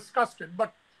then we discussed it.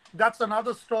 But that's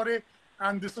another story.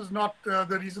 And this is not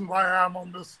the reason why I am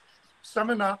on this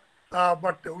seminar.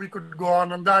 But we could go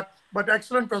on that. But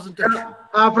excellent presentation.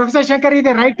 Professor Shankari,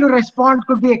 the right to respond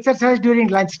could be exercised during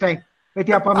lunchtime, with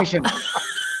your permission.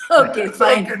 Okay,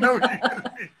 fine. Okay, no,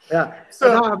 yeah.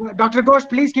 So, Dr. Ghosh,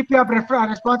 please keep your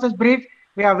responses brief.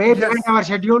 We are way behind our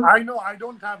schedule. I know I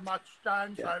don't have much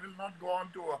time, so I will not go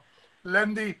on to a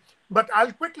lengthy. But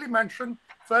I'll quickly mention,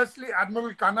 firstly,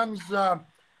 Admiral Kannan's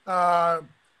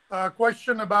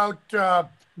question about the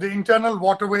internal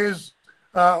waterways,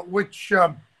 which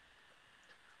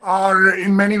are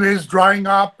in many ways drying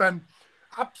up. And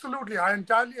absolutely, I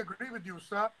entirely agree with you,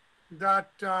 sir,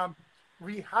 that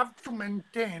we have to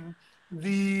maintain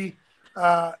the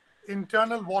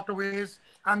internal waterways.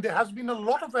 And there has been a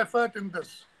lot of effort in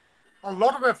this, a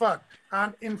lot of effort.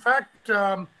 And in fact,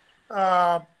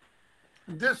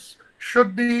 this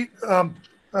should be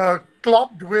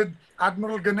clubbed with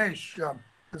Admiral Ganesh.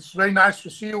 It's very nice to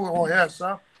see you over here,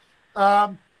 sir.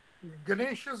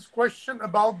 Ganesh's question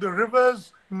about the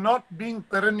rivers not being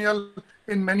perennial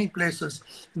in many places.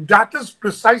 That is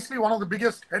precisely one of the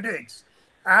biggest headaches.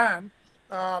 And,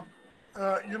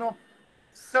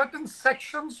 certain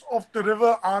sections of the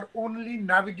river are only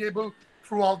navigable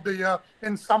throughout the year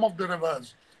in some of the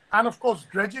rivers. And of course,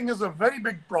 dredging is a very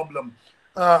big problem.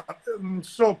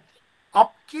 So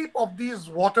upkeep of these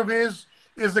waterways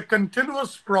is a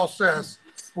continuous process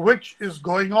which is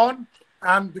going on,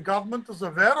 and the government is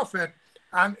aware of it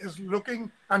and is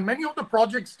looking, and many of the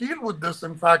projects deal with this,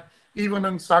 in fact, even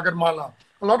in Sagarmala.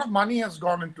 A lot of money has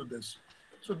gone into this.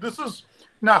 So this is,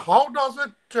 now how does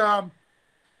it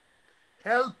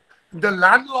help the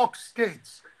landlocked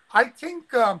states? I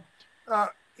think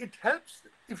it helps.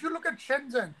 If you look at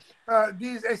Shenzhen,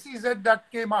 these SEZ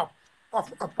that came up,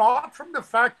 apart from the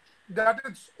fact that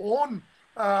its own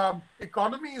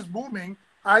economy is booming,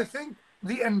 I think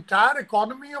the entire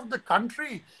economy of the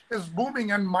country is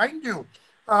booming. And mind you,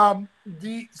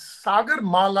 the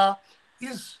Sagarmala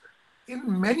is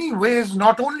in many ways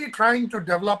not only trying to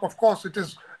develop, of course, it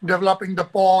is developing the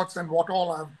ports and what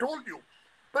all I've told you,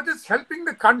 but it's helping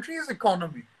the country's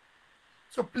economy.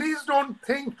 So please don't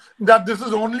think that this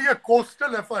is only a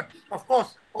coastal effort. Of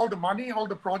course, all the money, all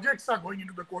the projects are going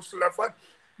into the coastal effort,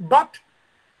 but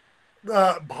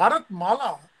Bharat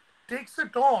Mala takes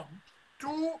it on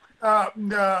to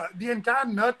the entire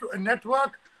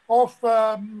network of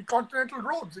continental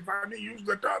roads, if I may use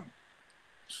the term.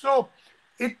 So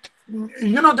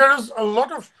there is a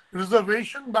lot of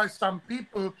reservation by some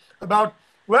people about,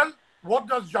 well, what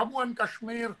does Jammu and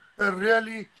Kashmir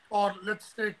really, or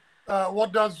let's take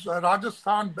what does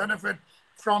Rajasthan benefit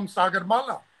from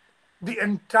Sagarmala? The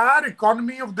entire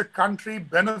economy of the country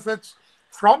benefits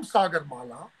from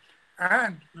Sagarmala.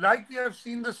 And like we have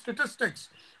seen the statistics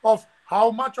of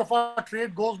how much of our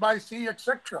trade goes by sea,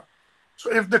 etc.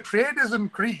 So if the trade is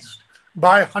increased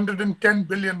by $110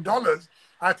 billion,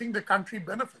 I think the country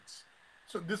benefits.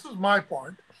 So this is my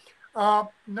point.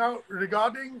 Now,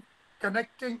 regarding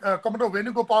connecting, Commodore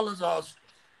Venugopal has asked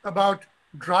about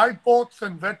dry ports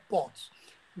and wet ports.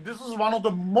 This is one of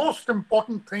the most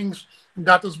important things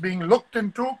that is being looked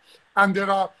into, and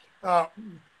there are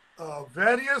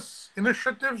various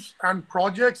initiatives and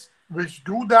projects which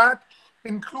do that,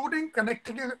 including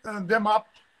connecting them up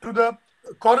to the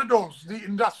corridors, the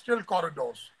industrial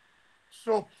corridors.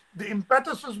 So the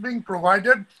impetus is being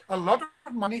provided. A lot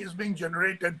of money is being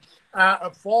generated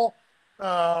for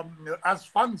as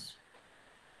funds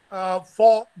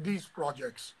for these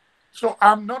projects. So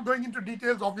I'm not going into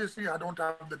details. Obviously, I don't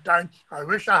have the time. I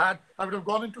wish I had. I would have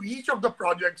gone into each of the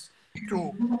projects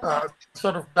to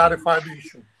sort of clarify the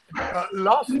issue.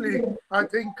 Lastly, I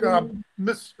think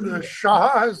Ms.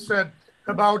 Shah has said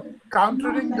about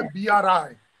countering the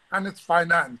BRI and its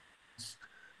finance.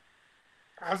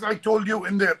 As I told you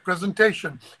in the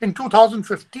presentation, in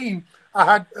 2015, I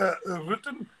had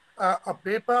written a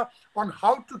paper on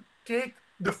how to take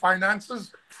the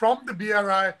finances from the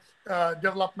BRI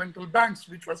developmental banks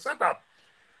which were set up.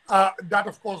 That,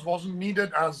 of course, wasn't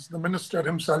needed, as the minister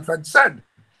himself had said.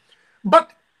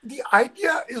 But the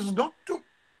idea is not to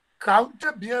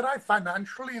counter BRI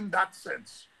financially in that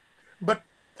sense, but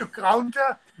to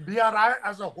counter BRI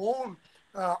as a whole.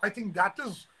 I think that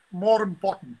is more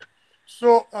important.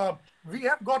 So we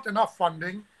have got enough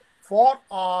funding for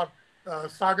our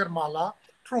Sagarmala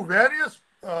through various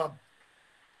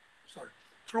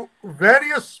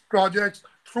projects,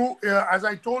 through, as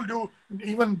I told you,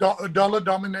 even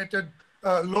dollar-dominated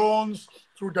loans,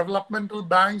 through developmental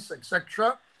banks,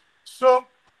 etc. So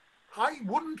I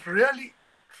wouldn't really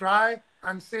try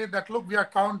and say that, look, we are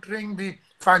countering the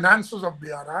finances of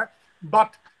BRI,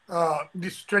 but the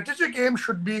strategic aim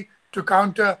should be to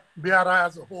counter BRI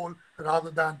as a whole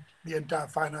rather than the entire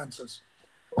finances.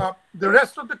 The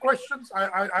rest of the questions,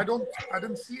 I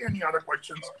didn't see any other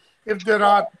questions. If there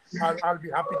are, I'll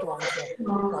be happy to answer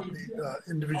probably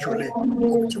individually,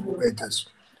 whichever way it is.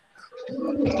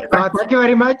 Thank you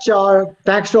very much.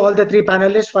 Thanks to all the three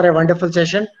panelists for a wonderful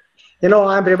session. You know,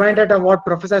 I'm reminded of what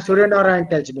Professor Suryanarayan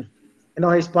tells me. You know,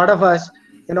 he's part of us.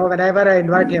 You know, whenever I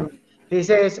invite him, he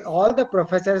says all the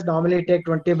professors normally take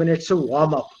 20 minutes to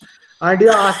warm up. And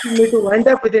you're asking me to wind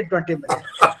up within 20 minutes.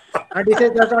 And he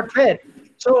says that's not fair.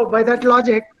 So by that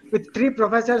logic, with three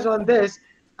professors on this,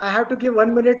 I have to give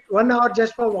 1 minute, 1 hour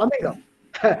just for warming up.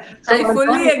 So I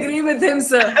fully agree with him,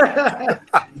 sir.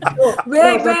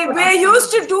 We're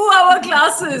used to 2 hour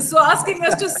classes, so asking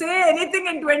us to say anything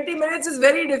in 20 minutes is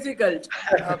very difficult.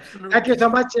 Thank you so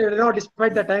much. You know,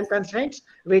 despite the time constraints,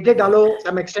 we did allow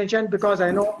some extension because I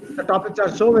know the topics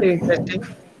are so very interesting.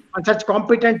 And such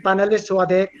competent panelists who are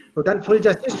there who done full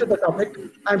justice to the topic.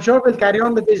 I'm sure we'll carry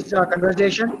on with this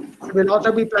conversation. We'll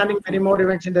also be planning many more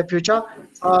events in the future.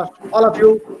 All of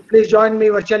you, please join me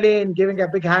virtually in giving a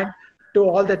big hand to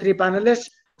all the three panelists.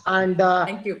 And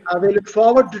Thank you. we look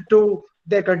forward to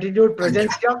their continued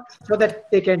presence here so that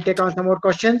they can take on some more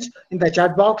questions in the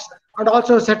chat box and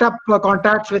also set up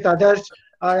contacts with others.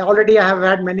 Already I have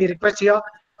had many requests here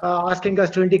asking us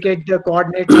to indicate the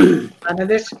coordinates of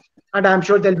panelists. And I'm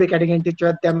sure they'll be getting in touch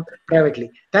with them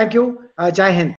privately. Thank you. Jai Hind.